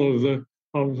goal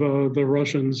of the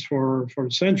Russians for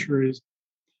centuries.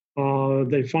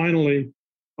 They finally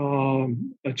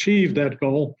achieved that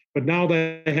goal, but now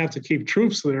they have to keep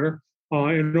troops there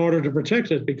in order to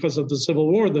protect it because of the civil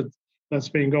war that's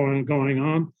been going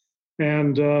on.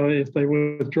 And if they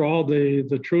withdraw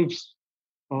the troops,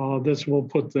 this will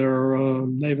put their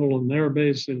naval and air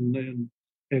base in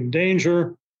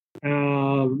danger.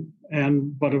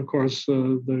 But of course,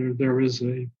 there is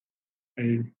a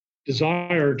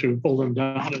desire to pull them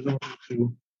down in order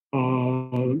to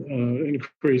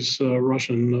increase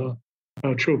Russian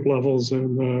troop levels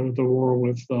in the war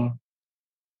with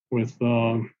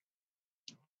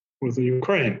the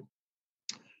Ukraine.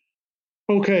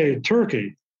 Okay,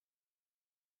 Turkey.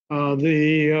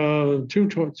 The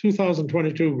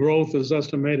 2022 growth is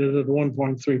estimated at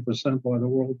 1.3% by the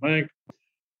World Bank.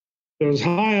 There's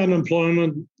high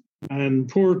unemployment and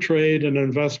poor trade and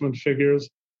investment figures,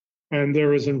 and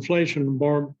there is inflation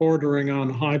bordering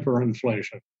on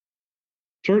hyperinflation.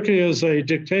 Turkey is a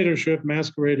dictatorship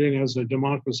masquerading as a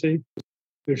democracy.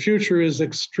 The future is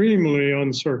extremely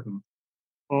uncertain.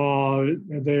 The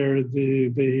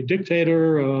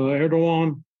dictator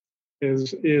Erdogan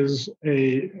is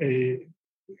a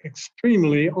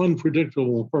extremely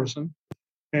unpredictable person,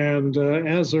 and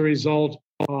as a result,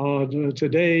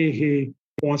 today he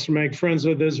wants to make friends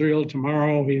with Israel.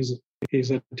 Tomorrow he's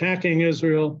attacking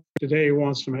Israel. Today he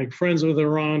wants to make friends with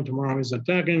Iran. Tomorrow he's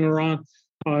attacking Iran.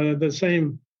 The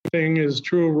same thing is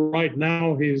true right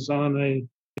now. He's on a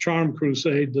charm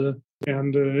crusade,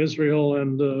 and Israel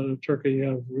and Turkey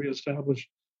have reestablished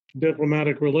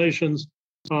diplomatic relations.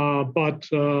 But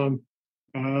the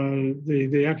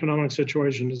economic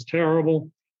situation is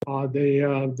terrible.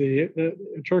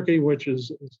 Turkey, which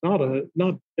is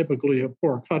not typically a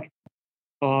poor country,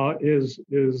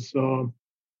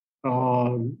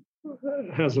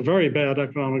 has a very bad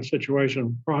economic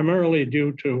situation, primarily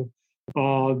due to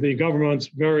the government's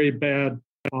very bad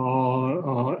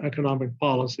economic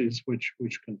policies, which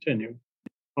continue.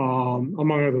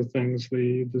 Among other things,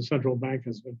 the central bank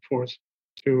has been forced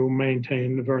to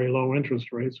maintain very low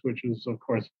interest rates, which is, of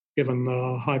course, given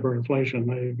hyperinflation,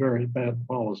 a very bad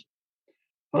policy.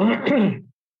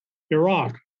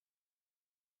 Iraq.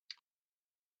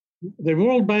 The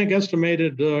World Bank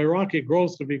estimated Iraqi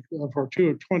growth to be for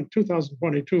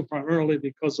 2022 primarily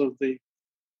because of the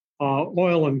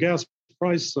oil and gas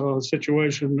price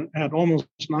situation at almost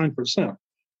 9%.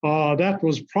 That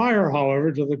was prior,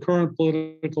 however, to the current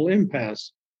political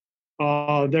impasse.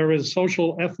 There is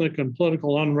social, ethnic, and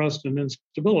political unrest and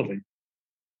instability.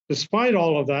 Despite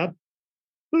all of that,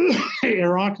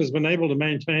 Iraq has been able to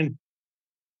maintain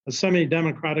a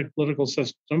semi-democratic political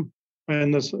system,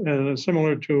 and this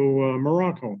similar to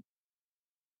Morocco.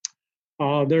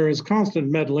 There is constant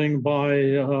meddling by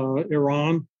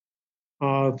Iran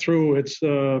through its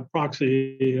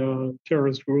proxy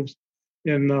terrorist groups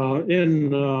in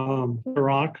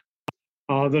Iraq.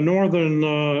 The northern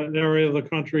area of the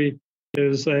country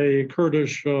is a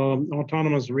Kurdish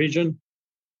autonomous region.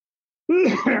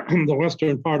 The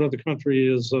western part of the country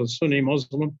is Sunni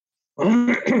Muslim.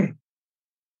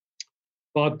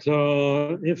 But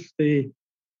if the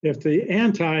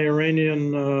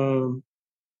anti-Iranian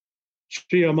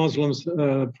Shia Muslims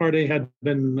party had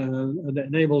been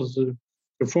enabled to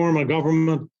form a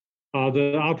government,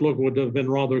 the outlook would have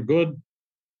been rather good.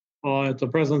 At the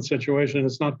present situation,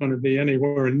 it's not going to be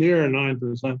anywhere near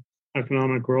 9%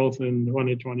 economic growth in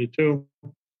 2022,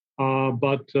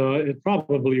 but it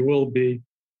probably will be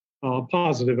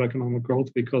positive economic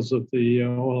growth because of the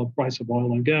price of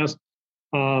oil and gas.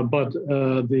 But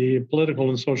the political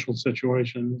and social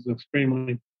situation is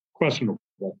extremely questionable.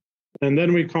 And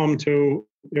then we come to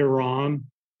Iran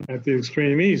at the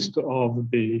extreme east of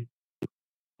the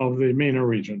MENA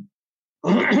region.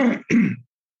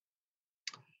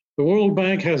 The World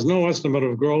Bank has no estimate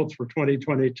of growth for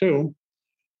 2022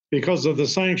 because of the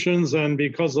sanctions and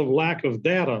because of lack of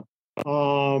data.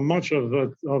 Much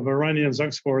of Iranians'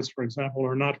 exports, for example,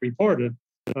 are not reported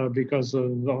because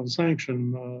of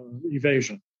sanction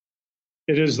evasion.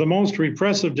 It is the most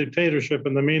repressive dictatorship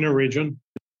in the MENA region,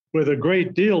 with a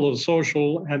great deal of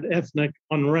social and ethnic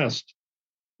unrest.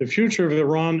 The future of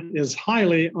Iran is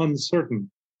highly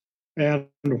uncertain, and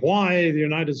why the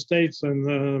United States and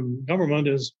the government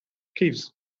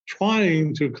keeps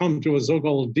trying to come to a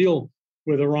so-called deal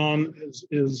with Iran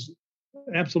is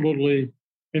absolutely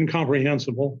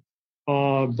incomprehensible.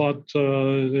 But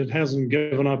it hasn't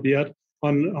given up yet.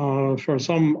 For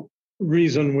some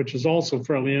reason, which is also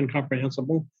fairly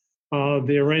incomprehensible,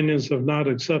 the Iranians have not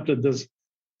accepted this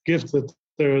gift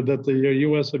that the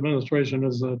U.S. administration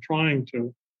is trying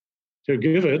to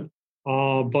give it.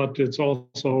 But it's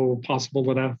also possible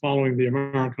that following the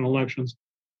American elections,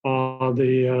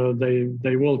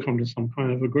 they will come to some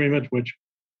kind of agreement, which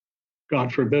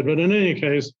God forbid. But in any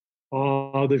case,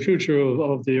 the future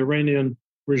of the Iranian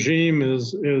regime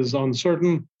is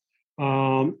uncertain,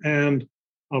 and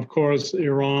of course,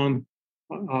 Iran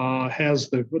has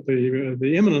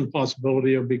the imminent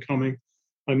possibility of becoming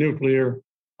a nuclear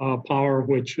power,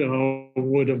 which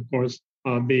would, of course,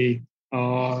 be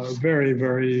a very,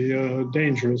 very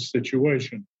dangerous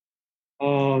situation.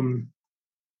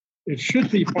 It should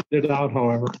be pointed out,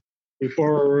 however,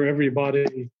 before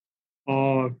everybody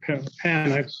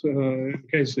panics in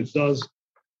case it does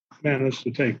manage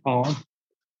to take power,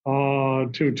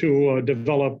 to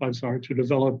develop. I'm sorry, to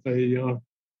develop a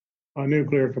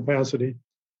nuclear capacity.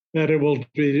 That it will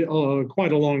be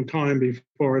quite a long time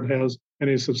before it has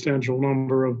any substantial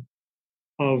number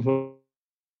of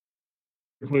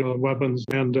nuclear weapons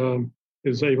and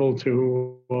is able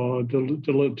to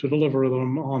deliver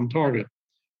them on target.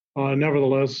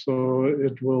 Nevertheless,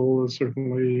 it will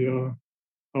certainly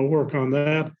work on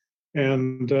that,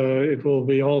 and it will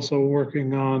be also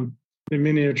working on the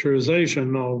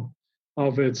miniaturization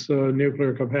of its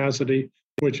nuclear capacity,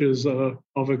 which is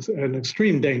an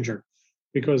extreme danger,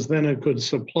 because then it could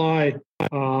supply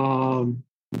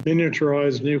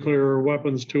miniaturized nuclear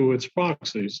weapons to its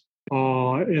proxies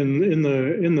in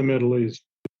the Middle East,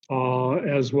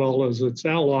 as well as its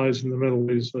allies in the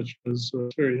Middle East, such as the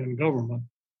Syrian government.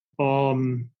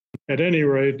 At any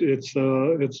rate, it's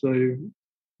a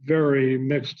very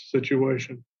mixed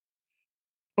situation.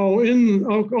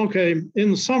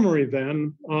 In summary,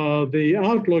 then,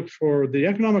 the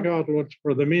economic outlook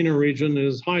for the MENA region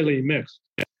is highly mixed.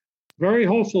 Very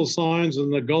hopeful signs in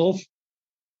the Gulf,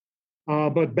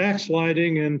 but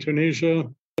backsliding in Tunisia,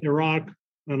 Iraq,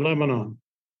 and Lebanon.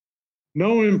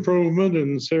 No improvement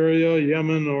in Syria,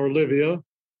 Yemen, or Libya,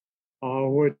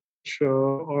 which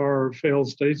are failed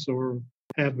states or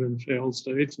have been failed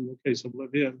states in the case of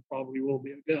Libya and probably will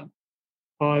be again.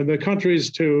 The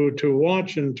countries to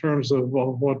watch in terms of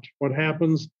what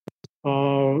happens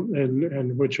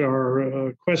and which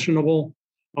are questionable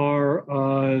are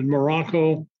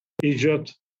Morocco,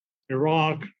 Egypt,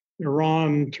 Iraq,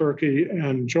 Iran, Turkey,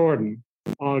 and Jordan.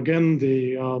 Again,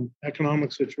 the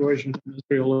economic situation in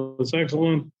Israel is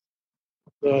excellent.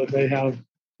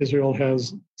 Israel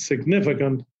has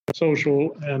significant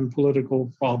social and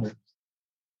political problems.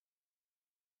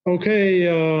 Okay,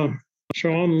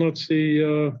 Sean, let's see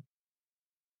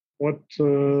what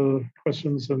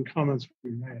questions and comments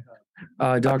we may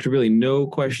have. Dr. Billy, no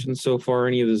questions so far,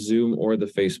 any of the Zoom or the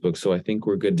Facebook, so I think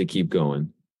we're good to keep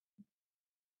going.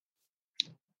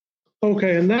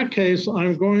 Okay, in that case,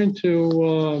 I'm going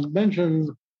to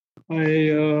mention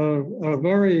a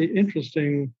very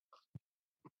interesting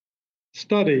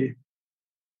study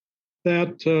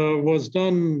that was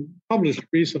published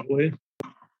recently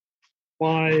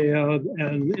by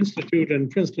an institute in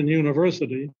Princeton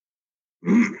University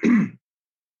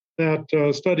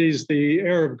that studies the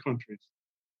Arab countries,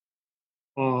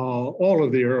 all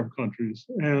of the Arab countries,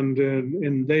 and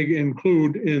they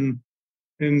include in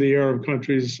the Arab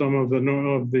countries some of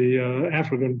the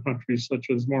African countries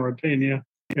such as Mauritania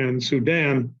and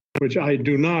Sudan, which I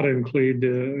do not include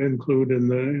in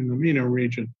the MENA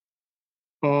region.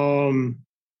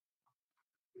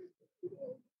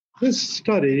 This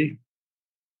study,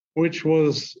 which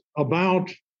was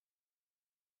about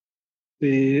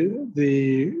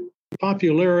the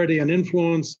popularity and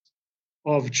influence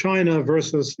of China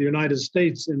versus the United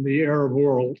States in the Arab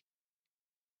world,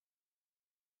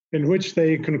 in which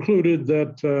they concluded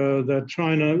that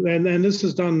China, and this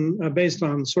is done based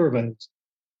on surveys.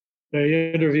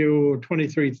 They interview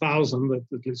 23,000, at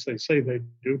least they say they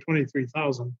do,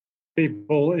 23,000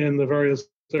 people in the various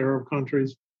Arab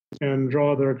countries, and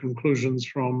draw their conclusions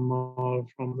from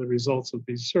the results of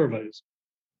these surveys.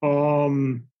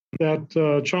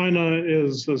 That China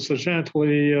is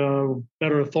substantially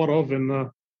better thought of in the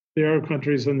Arab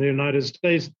countries than the United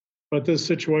States, but this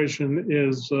situation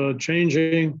is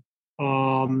changing,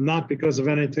 not because of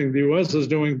anything the U.S. is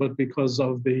doing, but because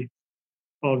of the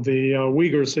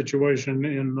Uyghur situation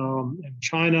in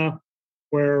China,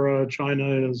 where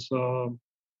China is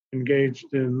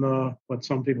engaged in what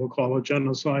some people call a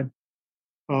genocide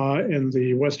in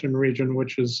the Western region,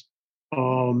 which is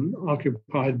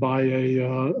occupied by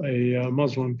a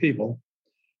Muslim people.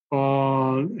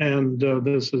 And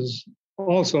this is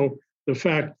also the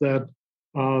fact that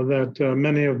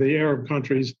many of the Arab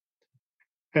countries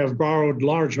have borrowed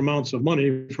large amounts of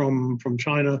money from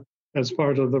China as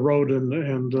part of the road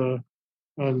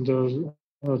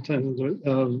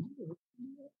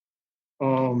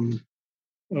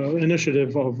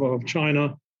initiative of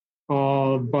China,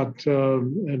 but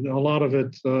and a lot of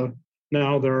it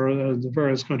now the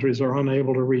various countries are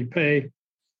unable to repay.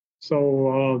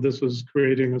 So this is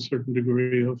creating a certain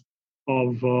degree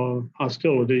of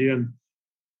hostility, and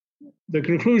the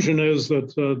conclusion is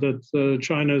that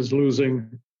China is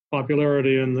losing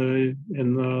popularity in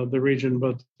the region,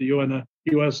 but the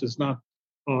U.S. is not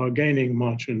gaining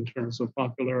much in terms of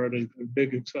popularity. The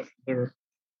big exception there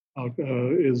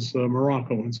is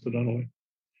Morocco, incidentally.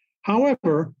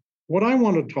 However, what I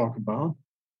want to talk about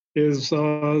is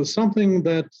something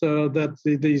that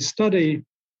the study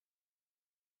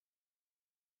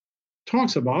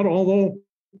talks about, although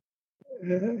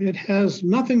it has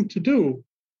nothing to do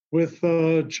with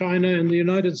China and the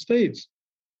United States.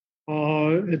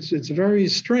 It's very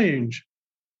strange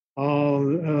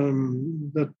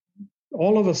that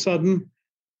all of a sudden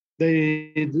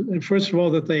first of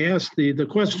all, that they ask the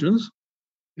questions,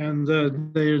 and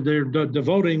they're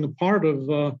devoting a part of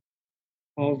the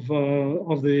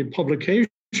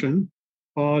publication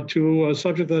to a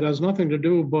subject that has nothing to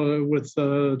do with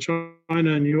China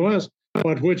and U.S.,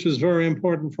 but which is very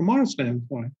important from our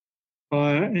standpoint,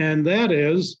 and that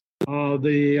is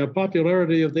the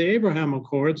popularity of the Abraham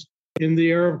Accords in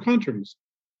the Arab countries.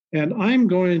 And I'm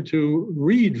going to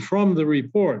read from the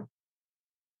report.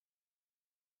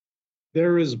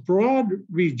 There is broad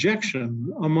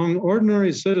rejection among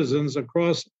ordinary citizens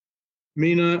across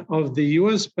MENA of the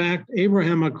US-backed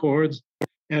Abraham Accords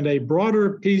and a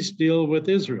broader peace deal with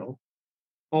Israel.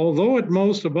 Although at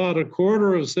most about a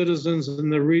quarter of citizens in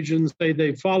the region say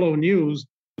they follow news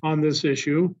on this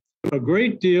issue, a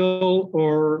great deal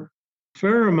or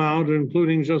fair amount,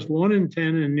 including just 1 in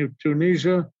 10 in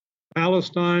Tunisia,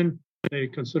 Palestine, they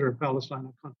consider Palestine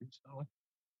a country,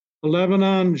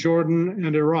 Lebanon, Jordan,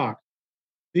 and Iraq.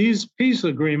 These peace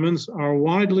agreements are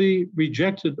widely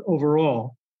rejected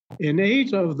overall. In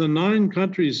 8 of the 9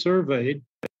 countries surveyed,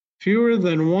 fewer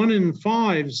than 1 in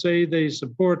 5 say they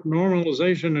support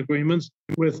normalization agreements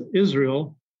with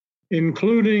Israel,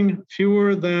 including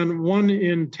fewer than 1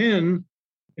 in 10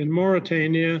 in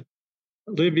Mauritania,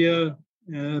 Libya,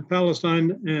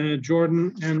 Palestine,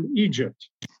 Jordan, and Egypt.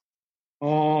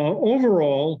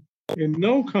 Overall, in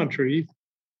no country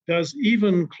does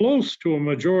even close to a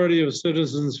majority of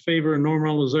citizens favor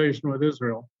normalization with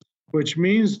Israel, which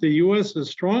means the U.S. is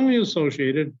strongly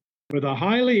associated with a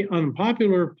highly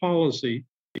unpopular policy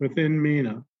within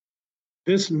MENA.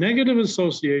 This negative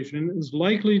association is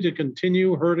likely to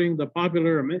continue hurting the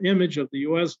popular image of the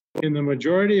U.S. in the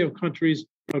majority of countries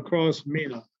across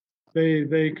MENA.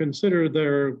 They consider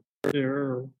their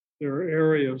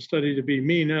area of study to be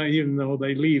MENA, even though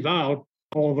they leave out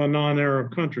all the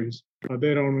non-Arab countries.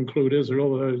 They don't include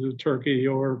Israel, Turkey,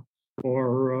 or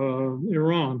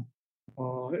Iran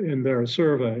in their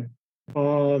survey.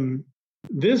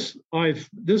 This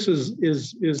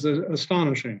is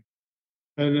astonishing,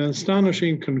 an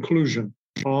astonishing conclusion,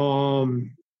 and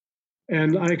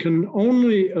I can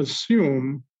only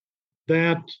assume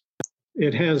that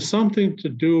it has something to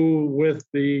do with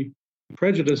the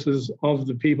prejudices of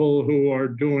the people who are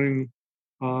doing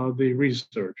the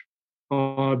research,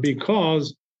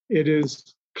 because it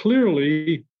is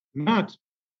clearly not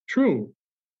true.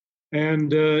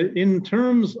 And in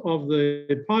terms of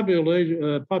the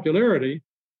popularity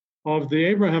of the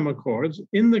Abraham Accords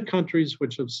in the countries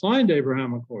which have signed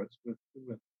Abraham Accords with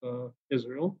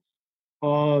Israel,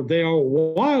 they are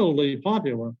wildly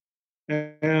popular.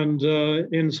 And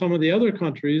in some of the other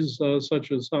countries,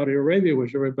 such as Saudi Arabia,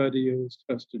 which everybody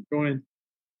has to join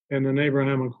in an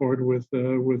Abraham Accord with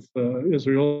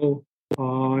Israel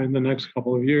in the next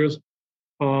couple of years,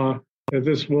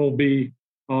 this will be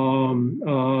also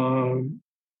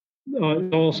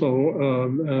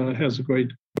has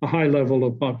a high level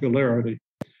of popularity.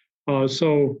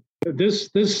 So this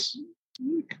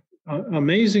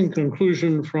amazing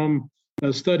conclusion from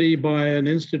a study by an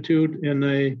institute in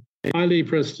a highly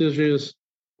prestigious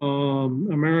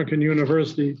American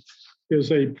university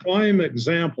is a prime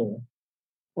example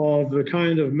of the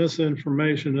kind of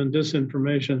misinformation and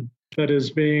disinformation that is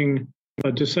being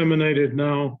disseminated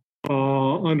now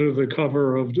under the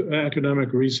cover of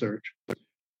academic research.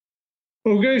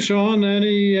 Okay, Sean,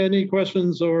 any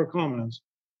questions or comments?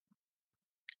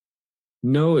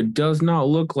 No, it does not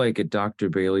look like it, Dr.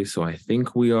 Bailey. So I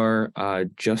think we are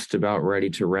just about ready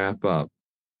to wrap up.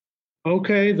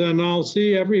 Okay, then I'll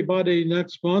see everybody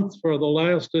next month for the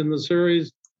last in the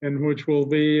series, in which will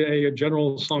be a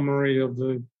general summary of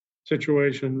the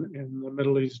situation in the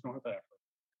Middle East, North Africa.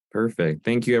 Perfect.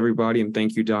 Thank you, everybody. And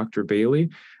thank you, Dr. Bailey.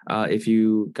 If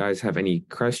you guys have any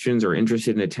questions or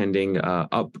interested in attending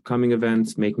upcoming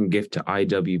events, making a gift to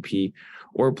IWP,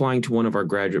 or applying to one of our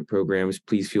graduate programs,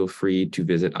 please feel free to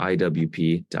visit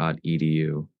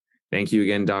iwp.edu. Thank you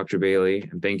again, Dr. Bailey.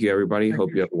 And thank you, everybody.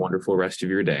 Hope you have a wonderful rest of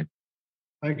your day.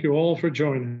 Thank you all for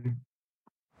joining.